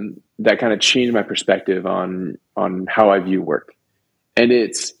that kind of changed my perspective on how I view work. And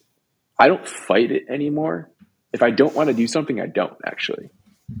I don't fight it anymore. If I don't want to do something, I don't actually.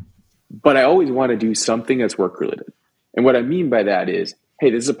 But I always want to do something that's work related. And what I mean by that is,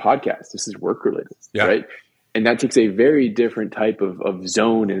 hey, this is a podcast. This is work related, right? And that takes a very different type of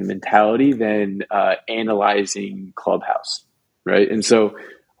zone and mentality than analyzing Clubhouse, right? And so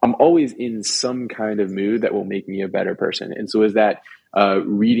I'm always in some kind of mood that will make me a better person. And so is that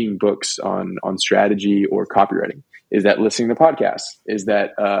reading books on strategy or copywriting? Is that listening to podcasts? Is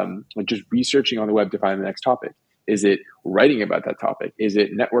that just researching on the web to find the next topic? Is it writing about that topic? Is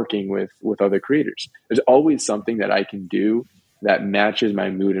it networking with other creators? There's always something that I can do that matches my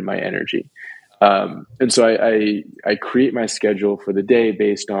mood and my energy. And so I create my schedule for the day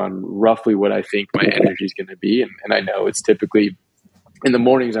based on roughly what I think my energy is going to be. And I know it's typically in the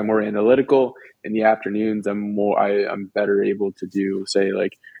mornings, I'm more analytical. In the afternoons, I'm better able to do, say,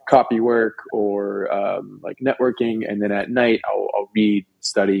 like copy work or like networking. And then at night, I'll read,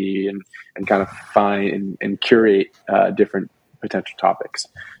 study, and kind of find and curate different potential topics.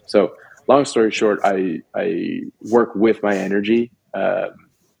 So long story short, I work with my energy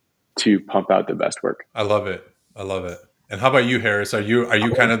to pump out the best work. I love it. And how about you, Harris? Are you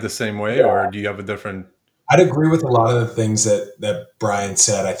kind of the same way, or do you have a different? I'd agree with a lot of the things that Brian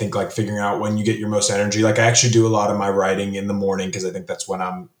said. I think like figuring out when you get your most energy. Like I actually do a lot of my writing in the morning because I think that's when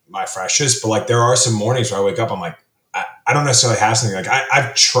I'm my freshest. But like there are some mornings where I wake up, I'm like, I I don't necessarily have something like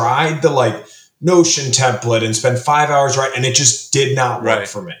I've tried the like Notion template and spent 5 hours and it just did not work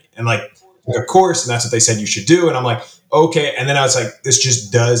for me. And like a course, and that's what they said you should do. And I'm like, okay. And then I was like, this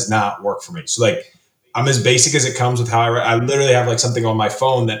just does not work for me. So like, I'm as basic as it comes with how I write. I literally have like something on my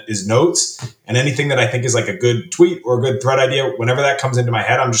phone that is notes, and anything that I think is like a good tweet or a good thread idea, whenever that comes into my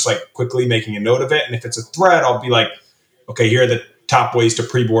head, I'm just like quickly making a note of it. And if it's a thread, I'll be like, okay, here are the top ways to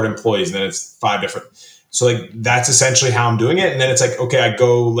pre-board employees. And then it's 5 different. So like, that's essentially how I'm doing it. And then it's like, okay, I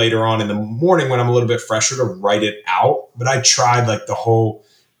go later on in the morning when I'm a little bit fresher to write it out. But I tried like the whole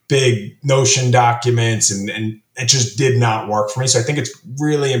big Notion documents and it just did not work for me. So I think it's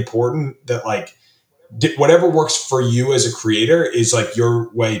really important that like, whatever works for you as a creator is like your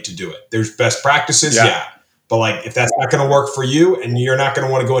way to do it. There's best practices. Yeah. But like, if that's not going to work for you and you're not going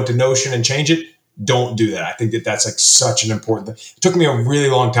to want to go into Notion and change it, don't do that. I think that that's like such an important thing. It took me a really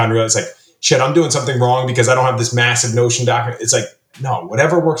long time to realize like, shit, I'm doing something wrong because I don't have this massive Notion document. It's like, no,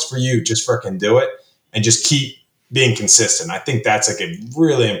 whatever works for you, just freaking do it and just keep being consistent. I think that's like a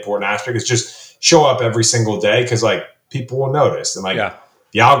really important aspect is just show up every single day. Cause like people will notice and like,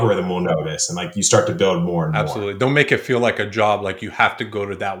 the algorithm will notice and like you start to build more and more. Absolutely. Don't make it feel like a job. Like you have to go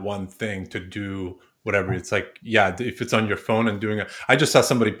to that one thing to do whatever. It's like, yeah, if it's on your phone and doing it. I just saw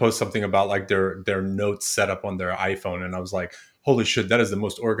somebody post something about like their notes set up on their iPhone. And I was like, holy shit, that is the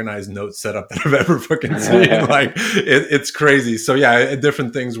most organized note setup that I've ever fucking seen. Like it's crazy. So yeah,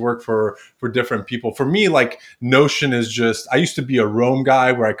 different things work for different people. For me, like Notion is just, I used to be a Roam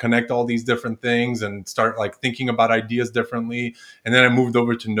guy where I connect all these different things and start like thinking about ideas differently. And then I moved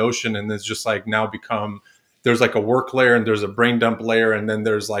over to Notion and it's just like now become, there's like a work layer and there's a brain dump layer. And then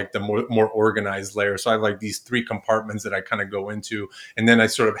there's like the more organized layer. So I have like these 3 compartments that I kind of go into, and then I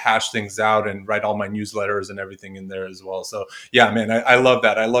sort of hash things out and write all my newsletters and everything in there as well. So yeah, man, I love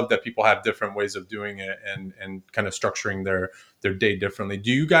that. I love that people have different ways of doing it and kind of structuring their day differently.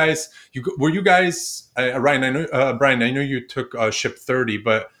 Do you guys, Ryan, I know, Brian, I know you took Ship 30,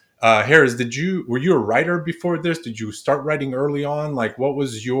 but Harris, were you a writer before this? Did you start writing early on? Like what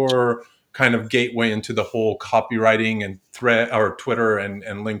was your kind of gateway into the whole copywriting and thread or Twitter and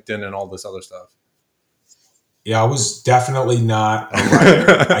LinkedIn and all this other stuff? Yeah, I was definitely not a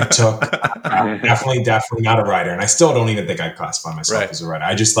writer. definitely not a writer. And I still don't even think I classify myself as a writer.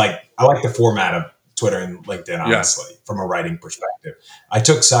 I like the format of Twitter and LinkedIn, honestly, from a writing perspective. I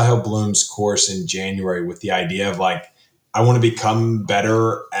took Sahil Bloom's course in January with the idea of like, I want to become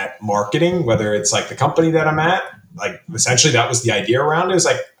better at marketing, whether it's like the company that I'm at. Like essentially that was the idea around it. It was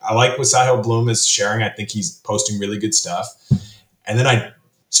like, I like what Sahil Bloom is sharing. I think he's posting really good stuff. And then I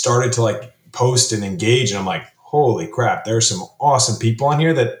started to like post and engage and I'm like, holy crap, there's some awesome people on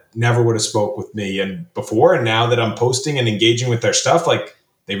here that never would have spoke with me and before. And now that I'm posting and engaging with their stuff, like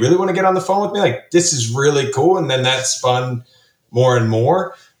they really want to get on the phone with me. Like this is really cool. And then that spun more and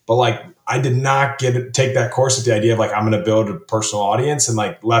more. But like, I did not take that course with the idea of like, I'm going to build a personal audience and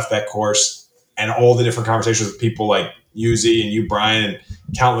like left that course and all the different conversations with people like Yuzi and you, Brian, and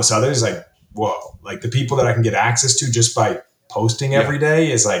countless others. Like, whoa, like the people that I can get access to just by posting every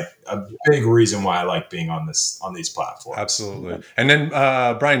day is like a big reason why I like being on these platforms. Absolutely. And then,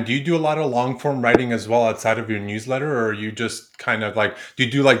 Brian, do you do a lot of long form writing as well outside of your newsletter, or are you just kind of like, do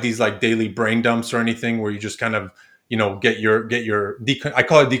you do like these like daily brain dumps or anything where you just kind of, get your I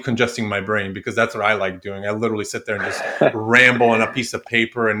call it decongesting my brain because that's what I like doing. I literally sit there and just ramble on a piece of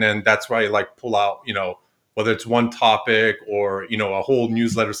paper. And then that's why I like pull out, whether it's one topic or, a whole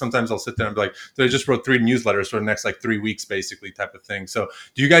newsletter. Sometimes I'll sit there and be like, so I just wrote 3 newsletters for the next like 3 weeks, basically type of thing. So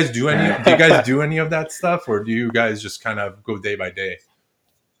do you guys do any of that stuff, or do you guys just kind of go day by day?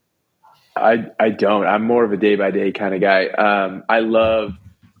 I don't. I'm more of a day by day kind of guy. I love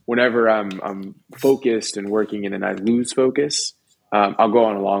whenever I'm focused and working and then I lose focus, I'll go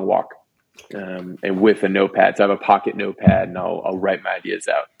on a long walk and with a notepad. So I have a pocket notepad and I'll write my ideas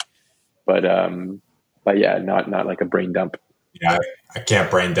out. But yeah, not like a brain dump. Yeah, I can't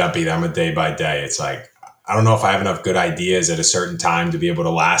brain dump either. I'm a day by day. It's like, I don't know if I have enough good ideas at a certain time to be able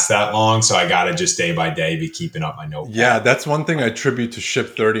to last that long. So I got to just day by day be keeping up my notepad. Yeah, that's one thing I attribute to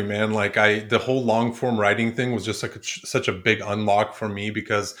Ship 30, man. Like the whole long form writing thing was just like such a big unlock for me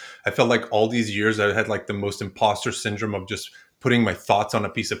because I felt like all these years I had like the most imposter syndrome of just putting my thoughts on a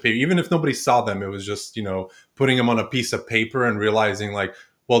piece of paper. Even if nobody saw them, it was just, putting them on a piece of paper and realizing like,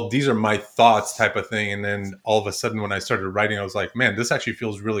 well, these are my thoughts type of thing. And then all of a sudden when I started writing, I was like, man, this actually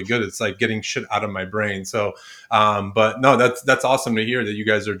feels really good. It's like getting shit out of my brain. So, but no, that's awesome to hear that you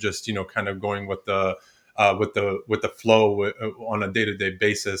guys are just, kind of going with the flow on a day-to-day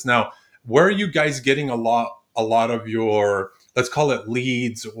basis. Now, where are you guys getting a lot of your, let's call it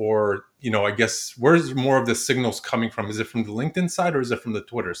leads or I guess where's more of the signals coming from? Is it from the LinkedIn side or is it from the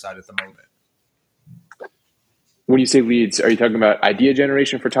Twitter side at the moment? When you say leads, are you talking about idea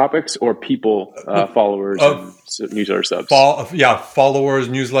generation for topics or people, followers, and newsletter subs? Followers,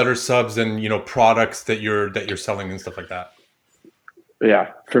 newsletter subs, and products that you're selling and stuff like that.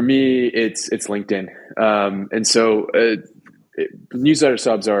 Yeah, for me, it's LinkedIn, and so newsletter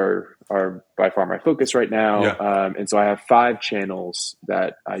subs are by far my focus right now. Yeah. And so I have 5 channels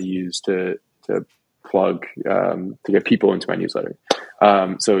that I use to plug to get people into my newsletter.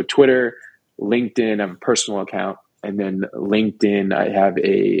 So Twitter, LinkedIn, I have a personal account, and then LinkedIn, I have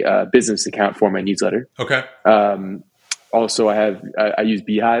a business account for my newsletter. Okay. Also, I use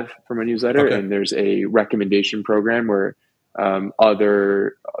Beehive for my newsletter, Okay. and there's a recommendation program where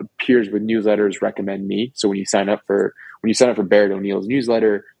other peers with newsletters recommend me. So when you sign up for Barrett O'Neill's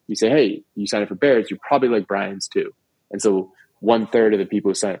newsletter, you say, hey, you sign up for Barrett's, you probably like Brian's too. And so 1/3 of the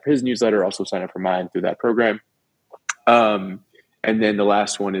people who sign up for his newsletter also sign up for mine through that program. And then the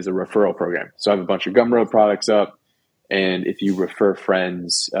last one is a referral program. So I have a bunch of Gumroad products up, and if you refer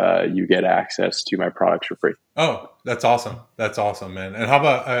friends, you get access to my products for free. Oh, that's awesome! That's awesome, man. And how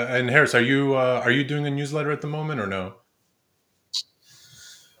about and Harris? Are you doing a newsletter at the moment or no?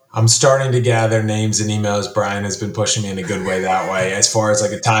 I'm starting to gather names and emails. Brian has been pushing me in a good way that way. As far as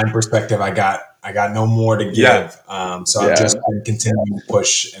like a time perspective, I got no more to give. Yeah. So I've just been continuing to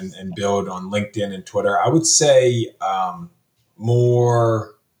push and build on LinkedIn and Twitter. I would say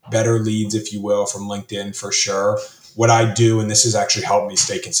more better leads, if you will, from LinkedIn for sure. What I do, and this has actually helped me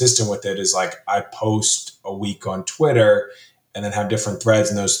stay consistent with it, is like I post a week on Twitter and then have different threads,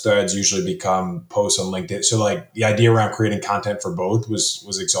 and those threads usually become posts on LinkedIn. So like the idea around creating content for both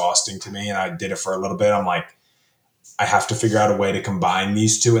was exhausting to me, and I did it for a little bit. I'm like, I have to figure out a way to combine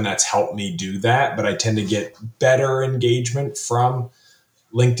these two, and that's helped me do that. But I tend to get better engagement from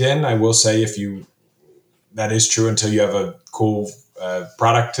LinkedIn. I will say that is true until you have a cool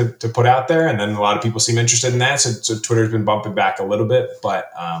product to put out there, and then a lot of people seem interested in that. So Twitter's been bumping back a little bit,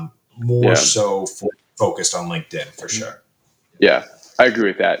 but more so focused on LinkedIn for sure. Yeah, I agree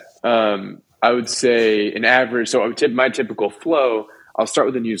with that. I would say an average. So my typical flow, I'll start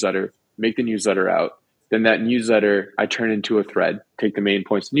with a newsletter, make the newsletter out. Then that newsletter, I turn into a thread, take the main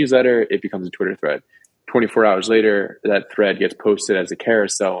points of the newsletter, it becomes a Twitter thread. 24 hours later, that thread gets posted as a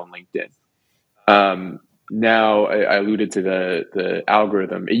carousel on LinkedIn. Now I alluded to the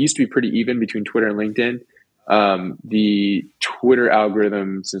algorithm. It used to be pretty even between Twitter and LinkedIn. The Twitter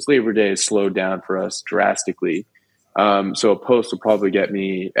algorithm since Labor Day has slowed down for us drastically. So a post will probably get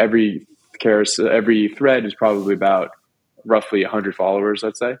me every thread is probably about roughly 100 followers,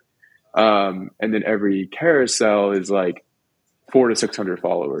 let's say. And then every carousel is like 400 to 600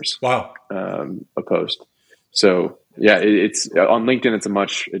 followers. Wow. A post. So yeah, it's on LinkedIn.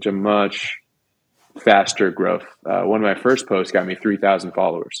 It's a much faster growth. One of my first posts got me 3,000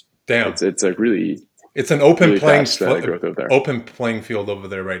 followers. Damn. It's an open playing growth over there. Open playing field over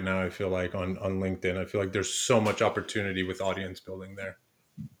there right now. I feel like on LinkedIn, I feel like there's so much opportunity with audience building there.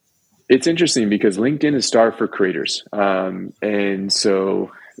 It's interesting because LinkedIn is starved for creators, and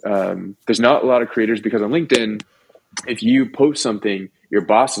so there's not a lot of creators because on LinkedIn, if you post something, your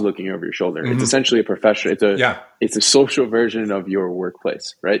boss is looking over your shoulder. Mm-hmm. It's essentially a professional. It's a social version of your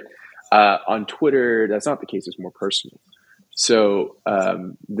workplace, right? On Twitter, that's not the case. It's more personal. So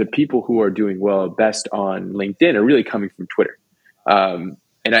the people who are doing well best on LinkedIn are really coming from Twitter. And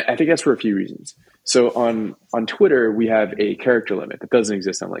I think that's for a few reasons. So on Twitter, we have a character limit that doesn't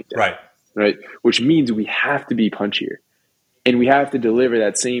exist on LinkedIn. Right? Which means we have to be punchier. And we have to deliver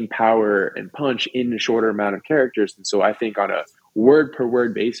that same power and punch in a shorter amount of characters. And so I think on a word per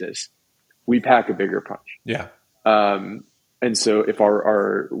word basis, we pack a bigger punch. Yeah. And so if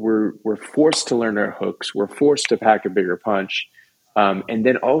we're forced to learn our hooks, we're forced to pack a bigger punch. And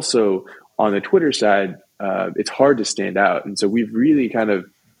then also on the Twitter side, it's hard to stand out. And so we've really kind of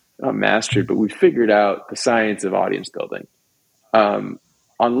not mastered, but we've figured out the science of audience building. On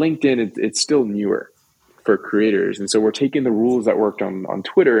LinkedIn, it's still newer for creators. And so we're taking the rules that worked on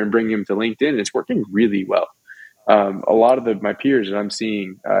Twitter and bringing them to LinkedIn, and it's working really well. A lot of my peers that I'm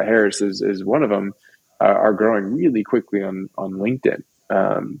seeing, Harris is one of them, are growing really quickly on LinkedIn.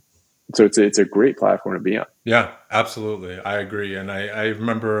 So it's a great platform to be on. Yeah, absolutely. I agree. And I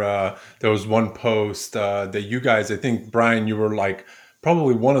remember there was one post that you guys, I think, Brian, you were like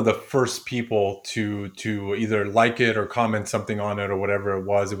probably one of the first people to either like it or comment something on it or whatever it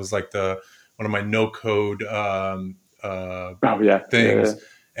was. It was like one of my no code things. Yeah.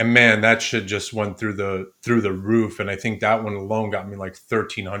 And man, that shit just went through the roof. And I think that one alone got me like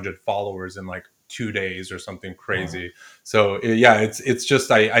 1,300 followers in like 2 days or something crazy. So it's just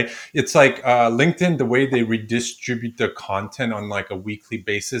it's like LinkedIn, the way they redistribute the content on like a weekly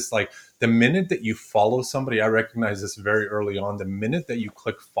basis. Like the minute that you follow somebody, I recognize this very early on. The minute that you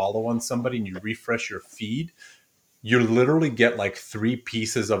click follow on somebody and you refresh your feed, you literally get like 3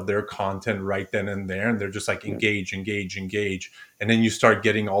 pieces of their content right then and there, and they're just like engage, and then you start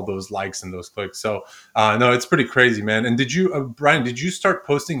getting all those likes and those clicks. So no, it's pretty crazy, man. And did you Brian, did you start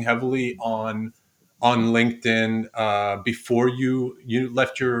posting heavily on LinkedIn before you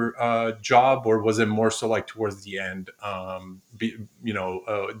left your job, or was it more so like towards the end?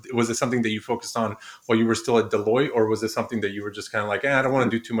 Was it something that you focused on while you were still at Deloitte, or was it something that you were just kind of like, I don't want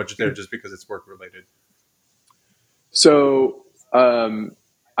to do too much there just because it's work related? So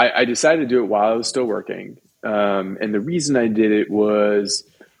I decided to do it while I was still working. And the reason I did it was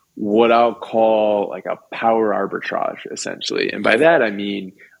what I'll call like a power arbitrage, essentially. And by that, I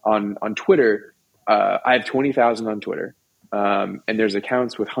mean on Twitter, I have 20,000 on Twitter. And there's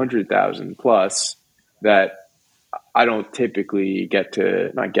accounts with 100,000 plus that I don't typically but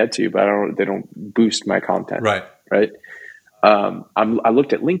they don't boost my content. Right. Right. I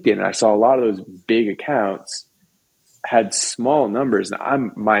looked at LinkedIn and I saw a lot of those big accounts had small numbers.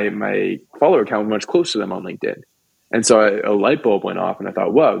 My follower count was much closer to them on LinkedIn. And so a light bulb went off and I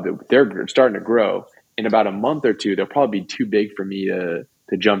thought, whoa, they're starting to grow. In about a month or two, they'll probably be too big for me to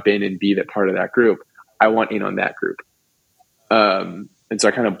jump in and be that part of that group. I want in on that group. And so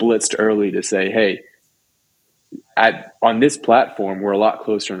I kind of blitzed early to say, hey, on this platform, we're a lot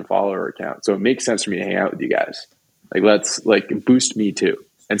closer in follower count. So it makes sense for me to hang out with you guys. Like, let's like boost me too.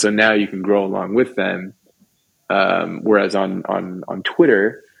 And so now you can grow along with them. Whereas on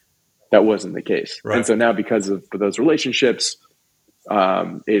Twitter, that wasn't the case. Right. And so now because of those relationships,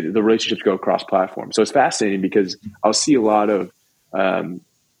 the relationships go across platforms. So it's fascinating because I'll see a lot of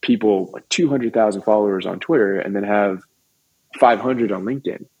people, like 200,000 followers on Twitter and then have 500 on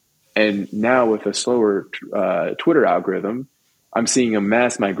LinkedIn. And now with a slower Twitter algorithm, I'm seeing a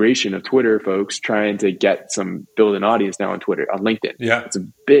mass migration of Twitter folks trying to build an audience now on LinkedIn. Yeah. It's a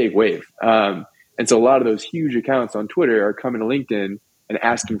big wave. And so a lot of those huge accounts on Twitter are coming to LinkedIn and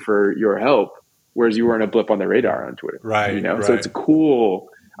asking for your help, whereas you weren't a blip on their radar on Twitter. Right. Right. So it's a cool,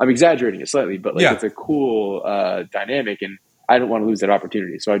 I'm exaggerating it slightly, but it's a cool dynamic, and I don't want to lose that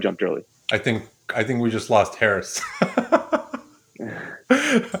opportunity. So I jumped early. I think we just lost Harris.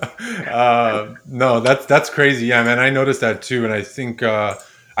 No, that's crazy. Yeah, man. I noticed that too. And I think, I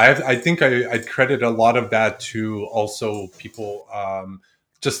credit a lot of that to also people,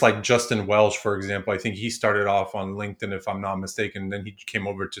 just like Justin Welsh, for example. I think he started off on LinkedIn, if I'm not mistaken. Then he came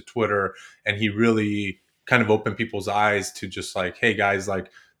over to Twitter, and he really kind of opened people's eyes to just like, hey guys,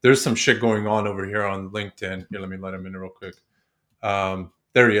 like there's some shit going on over here on LinkedIn. Here, let me let him in real quick.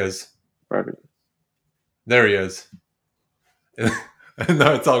 There he is. Perfect. There he is.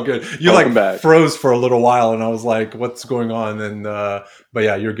 No, it's all good. You Welcome back. Froze for a little while, and I was like, what's going on? And but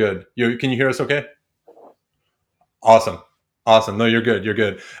yeah, you're good. Can you hear us okay? Awesome. No, you're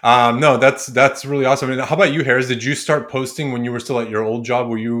good. No, that's really awesome. And how about you, Harris? Did you start posting when you were still at your old job?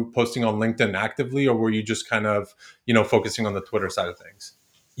 Were you posting on LinkedIn actively, or were you just kind of, focusing on the Twitter side of things?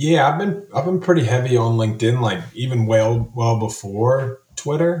 Yeah, I've been pretty heavy on LinkedIn, like even well before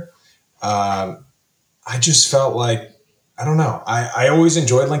Twitter. I just felt like, I don't know. I always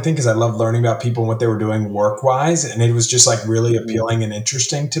enjoyed LinkedIn because I loved learning about people and what they were doing work-wise. And it was just like really appealing and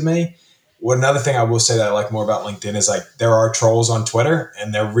interesting to me. Another thing I will say that I like more about LinkedIn is like there are trolls on Twitter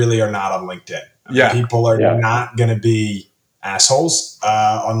and there really are not on LinkedIn. People are not going to be assholes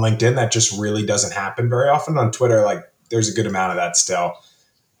on LinkedIn. That just really doesn't happen very often. On Twitter, like there's a good amount of that still.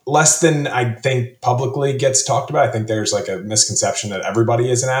 Less than I think publicly gets talked about. I think there's like a misconception that everybody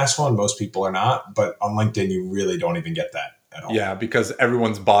is an asshole and most people are not. But on LinkedIn, you really don't even get that at all. Yeah, because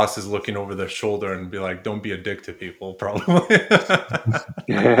everyone's boss is looking over their shoulder and be like, "Don't be a dick to people." Probably.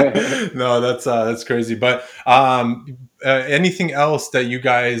 No, that's crazy. But anything else that you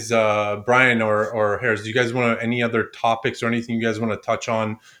guys, Brian or Harris, do you guys want any other topics or anything you guys want to touch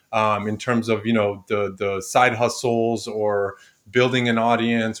on in terms of the side hustles or building an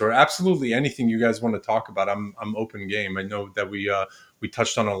audience or absolutely anything you guys want to talk about? I'm open game. I know that we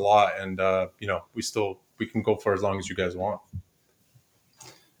touched on a lot, and we can go for as long as you guys want.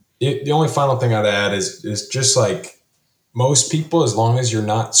 The only final thing I'd add is just like most people, as long as you're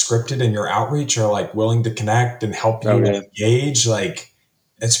not scripted in your outreach or like willing to connect and help you engage, like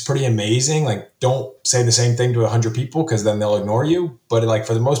it's pretty amazing. Like don't say the same thing to 100 people because then they'll ignore you. But like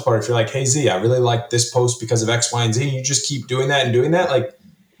for the most part, if you're like, hey Z, I really like this post because of X, Y, and Z, you just keep doing that and doing that, like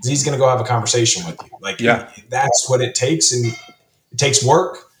Z's going to go have a conversation with you. Like that's what it takes. And it takes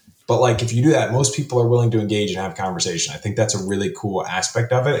work, But like, if you do that, most people are willing to engage and have conversation. I think that's a really cool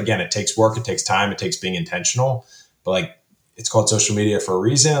aspect of it. Again, it takes work, it takes time, it takes being intentional, but like, it's called social media for a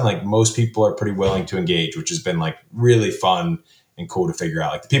reason. Like, most people are pretty willing to engage, which has been like really fun and cool to figure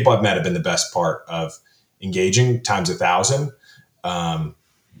out. Like, the people I've met have been the best part of engaging times 1,000,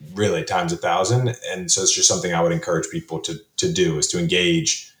 really times 1,000. And so it's just something I would encourage people to do, is to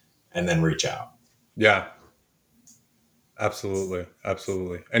engage and then reach out. Yeah. Absolutely.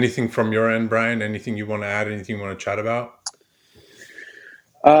 Absolutely. Anything from your end, Brian? Anything you want to add? Anything you want to chat about?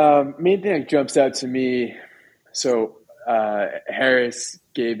 Main thing that jumps out to me. So Harris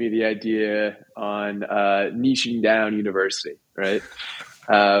gave me the idea on niching down university, right?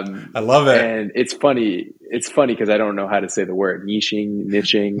 I love it. And it's funny. It's funny because I don't know how to say the word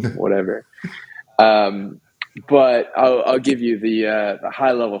niching, whatever. But I'll give you the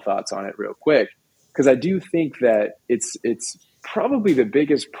high level thoughts on it real quick, because I do think that it's probably the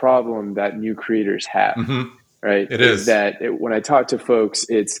biggest problem that new creators have, right? It is that when I talk to folks,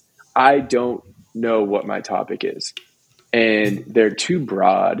 I don't know what my topic is, and they're too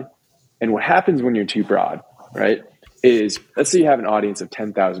broad. And what happens when you're too broad, right, is, let's say you have an audience of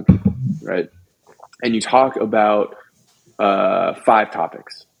 10,000 people, right? And you talk about 5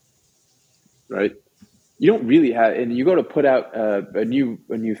 topics, right? You don't really have, and you go to put out a new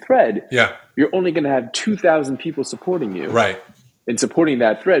thread. Yeah. You're only going to have 2,000 people supporting you. Right. And supporting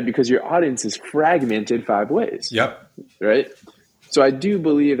that thread, because your audience is fragmented 5 ways. Yep. Right. So I do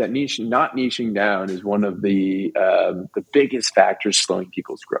believe that not niching down is one of the biggest factors slowing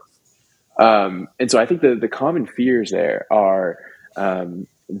people's growth. And so I think the common fears there are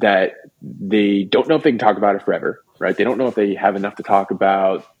that they don't know if they can talk about it forever, right? They don't know if they have enough to talk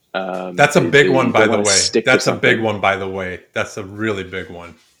about. That's a big one, by the way. That's a big one, by the way. That's a really big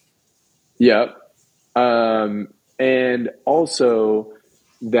one. Yep. And also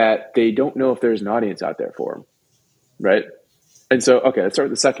that they don't know if there's an audience out there for them, right? And so, okay, let's start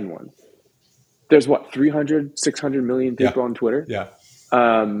with the second one. There's 300, 600 million people on Twitter. Yeah.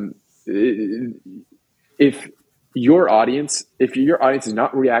 If your audience is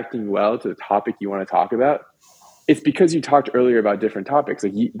not reacting well to the topic you want to talk about, it's because you talked earlier about different topics.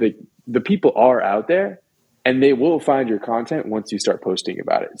 Like, the people are out there, and they will find your content once you start posting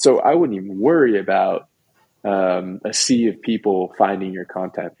about it. So I wouldn't even worry about a sea of people finding your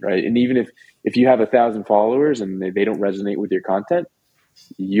content, right? And even if you have 1,000 followers and they don't resonate with your content,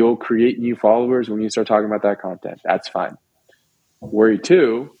 you'll create new followers when you start talking about that content. That's fine. Worry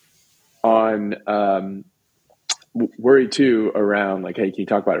two around, like, hey, can you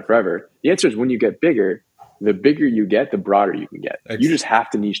talk about it forever? The answer is, when you get bigger, the bigger you get, the broader you can get. You just have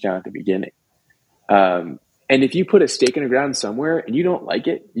to niche down at the beginning. And if you put a stake in the ground somewhere and you don't like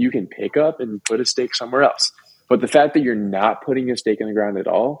it, you can pick up and put a stake somewhere else. But the fact that you're not putting a stake in the ground at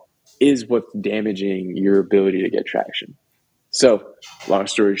all is what's damaging your ability to get traction. So, long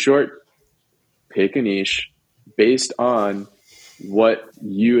story short, pick a niche based on what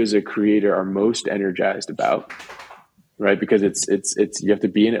you as a creator are most energized about, right? Because it's you have to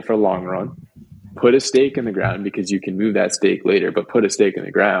be in it for the long run. Put a stake in the ground, because you can move that stake later, but put a stake in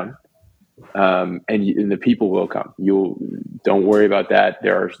the ground. And the people will come. Don't worry about that.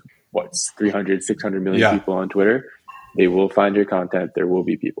 There are 300, 600 million people on Twitter. They will find your content. There will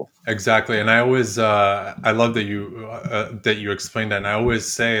be people. Exactly. And I always, I love that you explained that. And I always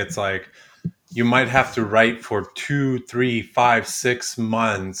say, it's like, you might have to write for 2, 3, 5, 6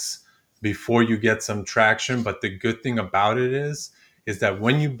 months before you get some traction. But the good thing about it is that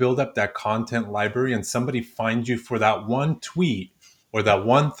when you build up that content library and somebody finds you for that one tweet or that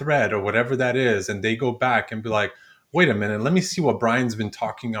one thread or whatever that is, and they go back and be like, wait a minute, let me see what Brian's been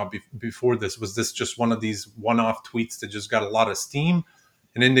talking about before this. Was this just one of these one-off tweets that just got a lot of steam?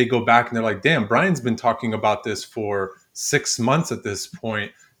 And then they go back and they're like, damn, Brian's been talking about this for 6 months at this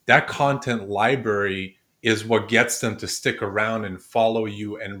point. That content library is what gets them to stick around and follow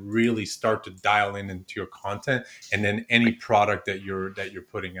you and really start to dial into your content and then any product that you're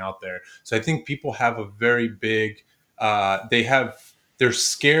putting out there. So I think people have a very big, they're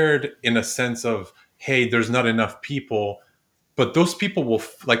scared in a sense of, hey, there's not enough people, but those people will,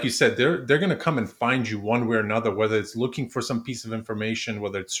 like you said, they're going to come and find you one way or another, whether it's looking for some piece of information,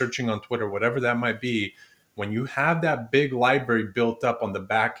 whether it's searching on Twitter, whatever that might be. When you have that big library built up on the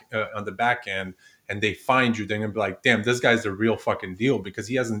back end, and they find you, they're going to be like, damn, this guy's the real fucking deal, because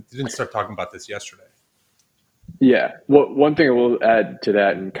he didn't start talking about this yesterday. Yeah. Well, one thing I will add to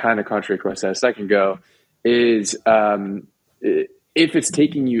that, and kind of contradict what I said a second ago, is if it's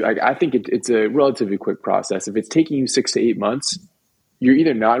taking you, I think it's a relatively quick process. If it's taking you 6 to 8 months, you're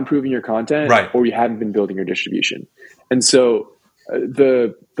either not improving your content, right, or you haven't been building your distribution. And so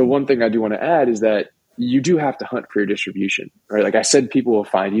The one thing I do want to add is that you do have to hunt for your distribution, right? Like I said, people will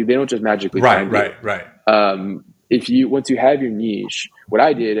find you. They don't just magically find you. Right. Once you have your niche, what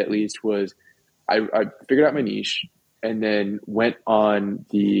I did at least was I figured out my niche and then went on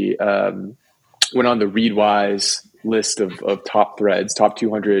the Readwise list of top threads,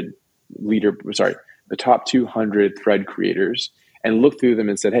 the top 200 thread creators, and looked through them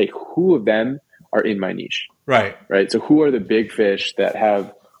and said, hey, who of them are in my niche? Right. So who are the big fish that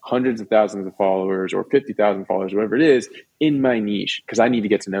have hundreds of thousands of followers or 50,000 followers, whatever it is, in my niche? Because I need to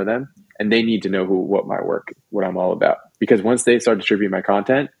get to know them and they need to know what I'm all about. Because once they start distributing my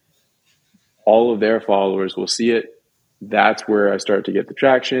content, all of their followers will see it. That's where I start to get the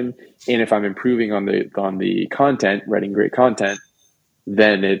traction. And if I'm improving on the content, writing great content,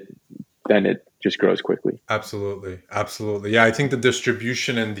 then it just grows quickly. Absolutely. Yeah, I think the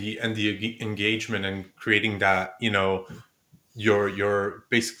distribution and the engagement and creating that, you're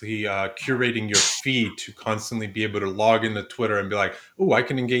basically curating your feed to constantly be able to log into Twitter and be like, oh, I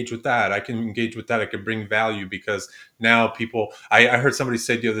can engage with that. I can bring value, because now people, I heard somebody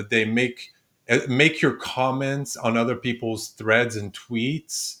say the other day, make your comments on other people's threads and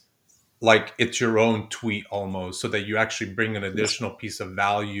tweets like it's your own tweet almost, so that you actually bring an additional piece of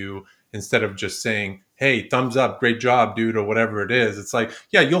value instead of just saying, hey, thumbs up, great job, dude, or whatever it is. It's like,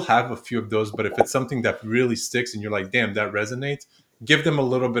 yeah, you'll have a few of those, but if it's something that really sticks and you're like, damn, that resonates, give them a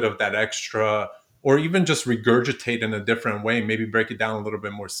little bit of that extra, or even just regurgitate in a different way, maybe break it down a little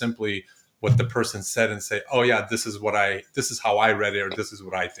bit more simply what the person said and say, oh yeah, this is how I read it, or this is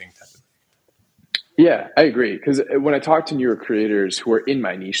what I think. Yeah, I agree. Because when I talk to newer creators who are in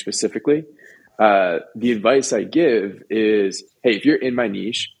my niche specifically, the advice I give is, hey, if you're in my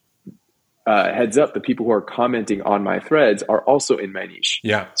niche, heads up, the people who are commenting on my threads are also in my niche.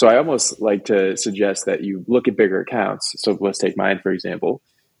 Yeah. So I almost like to suggest that you look at bigger accounts. So let's take mine, for example.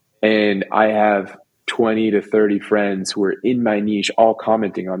 And I have 20 to 30 friends who are in my niche all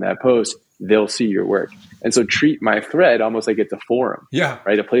commenting on that post. They'll see your work. And so treat my thread almost like it's a forum. Yeah.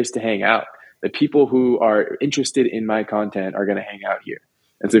 Right? A place to hang out. The people who are interested in my content are going to hang out here.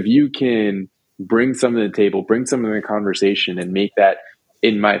 And so if you can bring some to the table, bring some of the conversation, and make that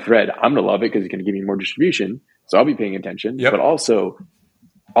in my thread, I'm going to love it because it's going to give me more distribution. So I'll be paying attention. Yep. But also,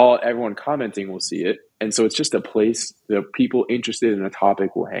 everyone commenting will see it. And so it's just a place that people interested in a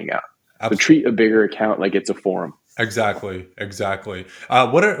topic will hang out. Absolutely. So treat a bigger account like it's a forum. Exactly.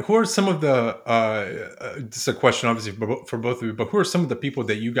 Who are some of the, this is a question obviously for both of you, but who are some of the people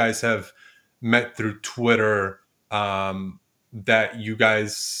that you guys have met through Twitter, that you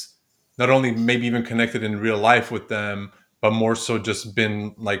guys not only maybe even connected in real life with them, but more so just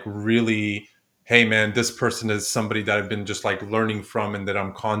been like really, hey man, this person is somebody that I've been just like learning from, and that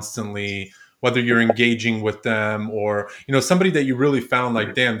I'm constantly, whether you're engaging with them or, somebody that you really found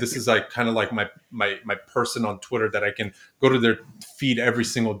like, damn, this is like kind of like my person on Twitter that I can go to their feed every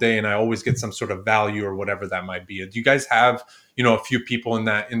single day and I always get some sort of value or whatever that might be. Do you guys have, a few people in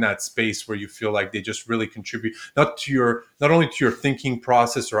that space where you feel like they just really contribute not only to your thinking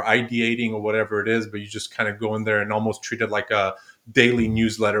process or ideating or whatever it is, but you just kind of go in there and almost treat it like a daily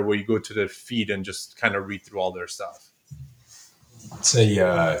newsletter where you go to their feed and just kind of read through all their stuff? It's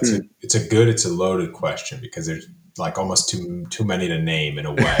a loaded question, because there's like almost too many to name in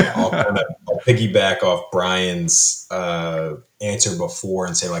a way. I'll piggyback off Brian's answer before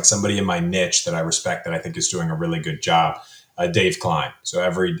and say like somebody in my niche that I respect that I think is doing a really good job. Dave Klein. So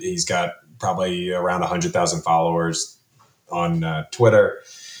he's got probably around 100,000 followers on Twitter.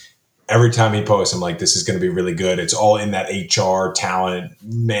 Every time he posts, I'm like, this is going to be really good. It's all in that HR talent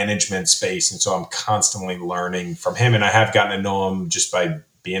management space. And so I'm constantly learning from him. And I have gotten to know him just by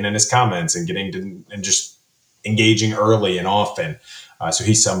being in his comments and and just engaging early and often. So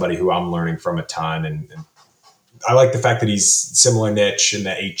he's somebody who I'm learning from a ton. And I like the fact that he's similar niche in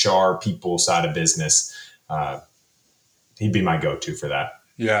the HR people side of business. He'd be my go-to for that.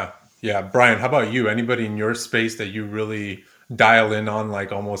 Yeah. Brian, how about you? Anybody in your space that you really dial in on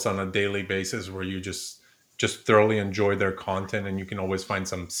like almost on a daily basis, where you just thoroughly enjoy their content and you can always find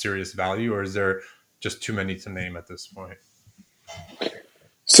some serious value, or is there just too many to name at this point?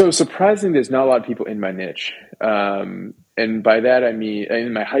 So surprisingly, there's not a lot of people in my niche. And by that, I mean,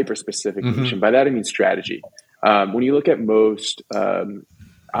 in my hyper-specific niche, and by that, I mean strategy. When you look at most, I'm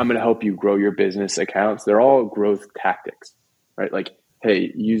going to help you grow your business accounts, they're all growth tactics, right? Like,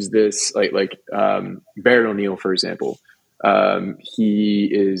 hey, use this, like Barrett O'Neill, for example.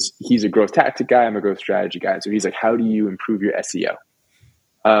 He's a growth tactic guy. I'm a growth strategy guy. So he's like, how do you improve your SEO?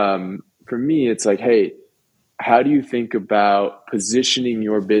 For me, it's like, hey, how do you think about positioning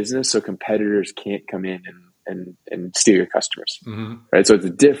your business so competitors can't come in and steal your customers. Right. So it's a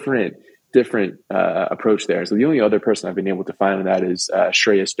different approach there. So the only other person I've been able to find on that is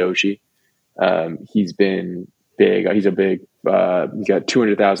Shreyas Doshi. He's been big. He's got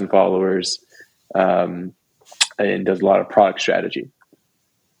 200,000 followers, and does a lot of product strategy.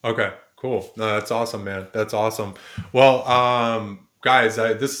 Okay, cool. No, that's awesome, man. That's awesome. Well, guys,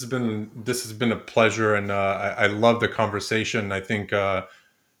 this has been a pleasure, and I love the conversation. I think I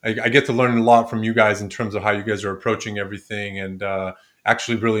get to learn a lot from you guys in terms of how you guys are approaching everything, and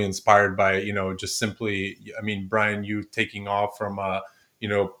actually really inspired by, just simply, I mean, Brian, you taking off from,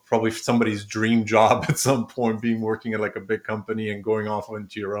 probably somebody's dream job at some point, being working at like a big company and going off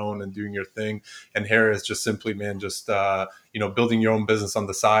into your own and doing your thing. And Harris, just simply, man, just, building your own business on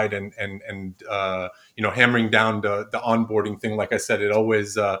the side and hammering down the onboarding thing. Like I said, I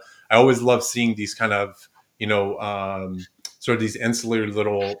always love seeing these kind of, sort of these ancillary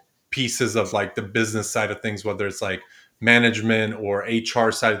little pieces of like the business side of things, whether it's like management or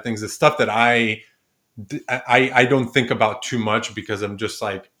HR side of things, the stuff that I don't think about too much because I'm just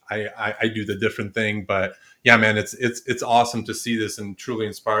like, I do the different thing. But yeah, man, it's awesome to see this and truly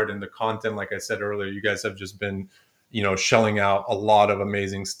inspired. And the content, like I said earlier, you guys have just been, shelling out a lot of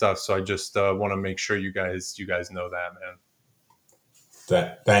amazing stuff. So I just want to make sure you guys know that, man.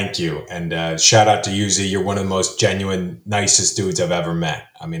 Thank you. And shout out to you, Z. You're one of the most genuine, nicest dudes I've ever met.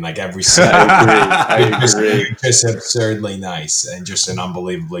 I mean, like every single I agree. Just absurdly nice and just an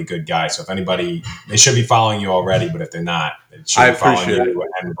unbelievably good guy. So if anybody, they should be following you already, but if they're not, they should be following you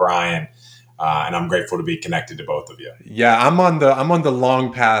and Brian. And I'm grateful to be connected to both of you. Yeah, I'm on the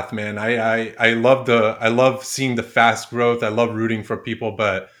long path, man. I love seeing the fast growth. I love rooting for people,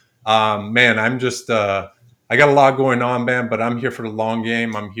 but man, I'm just I got a lot going on, man, but I'm here for the long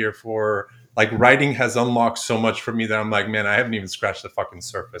game. I'm here for, like, writing has unlocked so much for me that I'm like, man, I haven't even scratched the fucking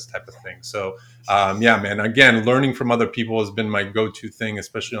surface type of thing. So, yeah, man, again, learning from other people has been my go-to thing,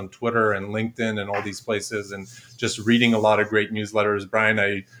 especially on Twitter and LinkedIn and all these places, and just reading a lot of great newsletters. Brian,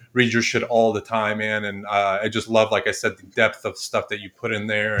 I read your shit all the time, man. And I just love, like I said, the depth of stuff that you put in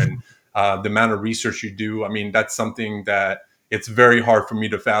there and the amount of research you do. I mean, that's something that it's very hard for me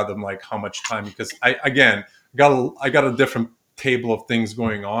to fathom, like how much time, because I got a different table of things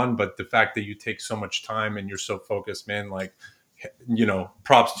going on, but the fact that you take so much time and you're so focused, man, like,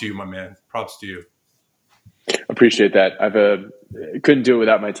 props to you, my man. Props to you. Appreciate that. Couldn't do it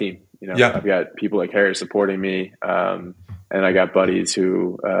without my team. Yeah. I've got people like Harris supporting me. And I got buddies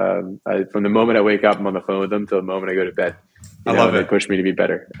who, from the moment I wake up, I'm on the phone with them till the moment I go to bed. I love it. They push me to be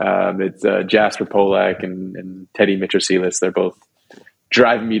better. It's Jasper Polak and Teddy Mitrosilis. They're both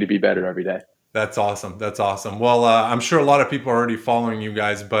driving me to be better every day. That's awesome. That's awesome. Well, I'm sure a lot of people are already following you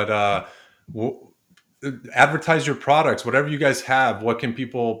guys, but advertise your products, whatever you guys have. What can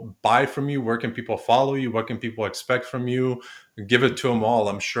people buy from you? Where can people follow you? What can people expect from you? Give it to them all.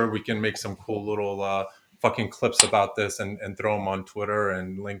 I'm sure we can make some cool little fucking clips about this and throw them on Twitter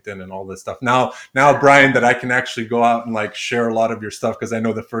and LinkedIn and all this stuff. Now, Brian, that I can actually go out and like share a lot of your stuff, because I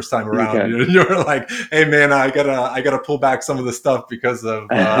know the first time around you're like, hey man, I gotta pull back some of the stuff because of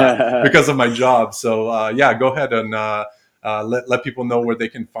my job. So yeah, go ahead and let people know where they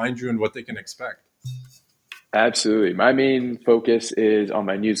can find you and what they can expect. Absolutely. My main focus is on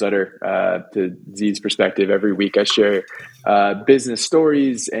my newsletter, to Z's perspective. Every week I share business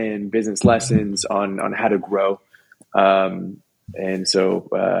stories and business lessons on how to grow. And so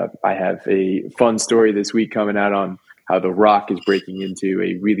I have a fun story this week coming out on how The Rock is breaking into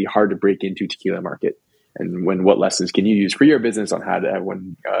a really hard to break into tequila market, and what lessons can you use for your business on how to,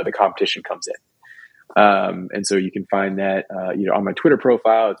 when the competition comes in. And so you can find that on my Twitter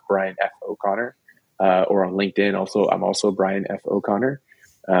profile. It's Brian F. O'Connor. Or on LinkedIn, I'm also Brian F. O'Connor.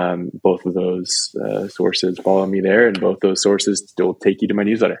 Both of those sources, follow me there, and both those sources will take you to my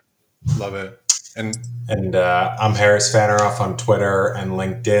newsletter. Love it. And I'm Harris Fanneroff on Twitter and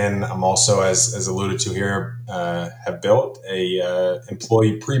LinkedIn. I'm also, as alluded to here, have built a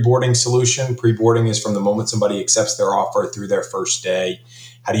employee pre-boarding solution. Pre-boarding is from the moment somebody accepts their offer through their first day.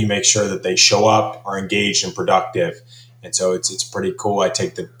 How do you make sure that they show up, are engaged, and productive? And so it's pretty cool. I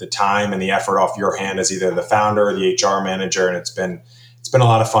take the time and the effort off your hand as either the founder or the HR manager, and it's been a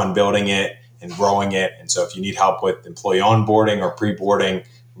lot of fun building it and growing it. And so if you need help with employee onboarding or pre-boarding,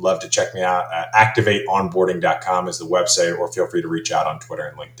 love to check me out. Activateonboarding.com is the website, or feel free to reach out on Twitter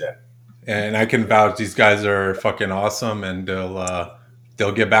and LinkedIn. And I can vouch, these guys are fucking awesome, and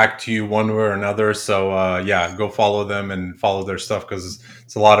they'll get back to you one way or another. So yeah, go follow them and follow their stuff, because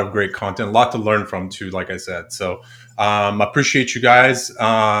it's a lot of great content, a lot to learn from too, like I said. So appreciate you guys.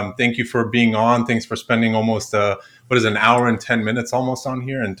 Thank you for being on. Thanks for spending almost an hour and 10 minutes almost on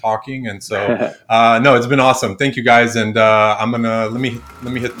here and talking. And so, no, it's been awesome. Thank you guys. And I'm gonna let me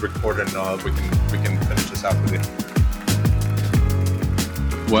hit record and we can finish this out with you.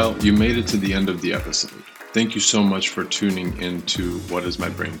 Well, you made it to the end of the episode. Thank you so much for tuning into What is My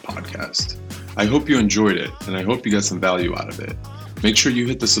Brain podcast. I hope you enjoyed it, and I hope you got some value out of it. Make sure you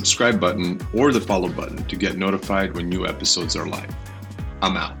hit the subscribe button or the follow button to get notified when new episodes are live.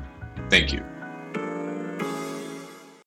 I'm out. Thank you.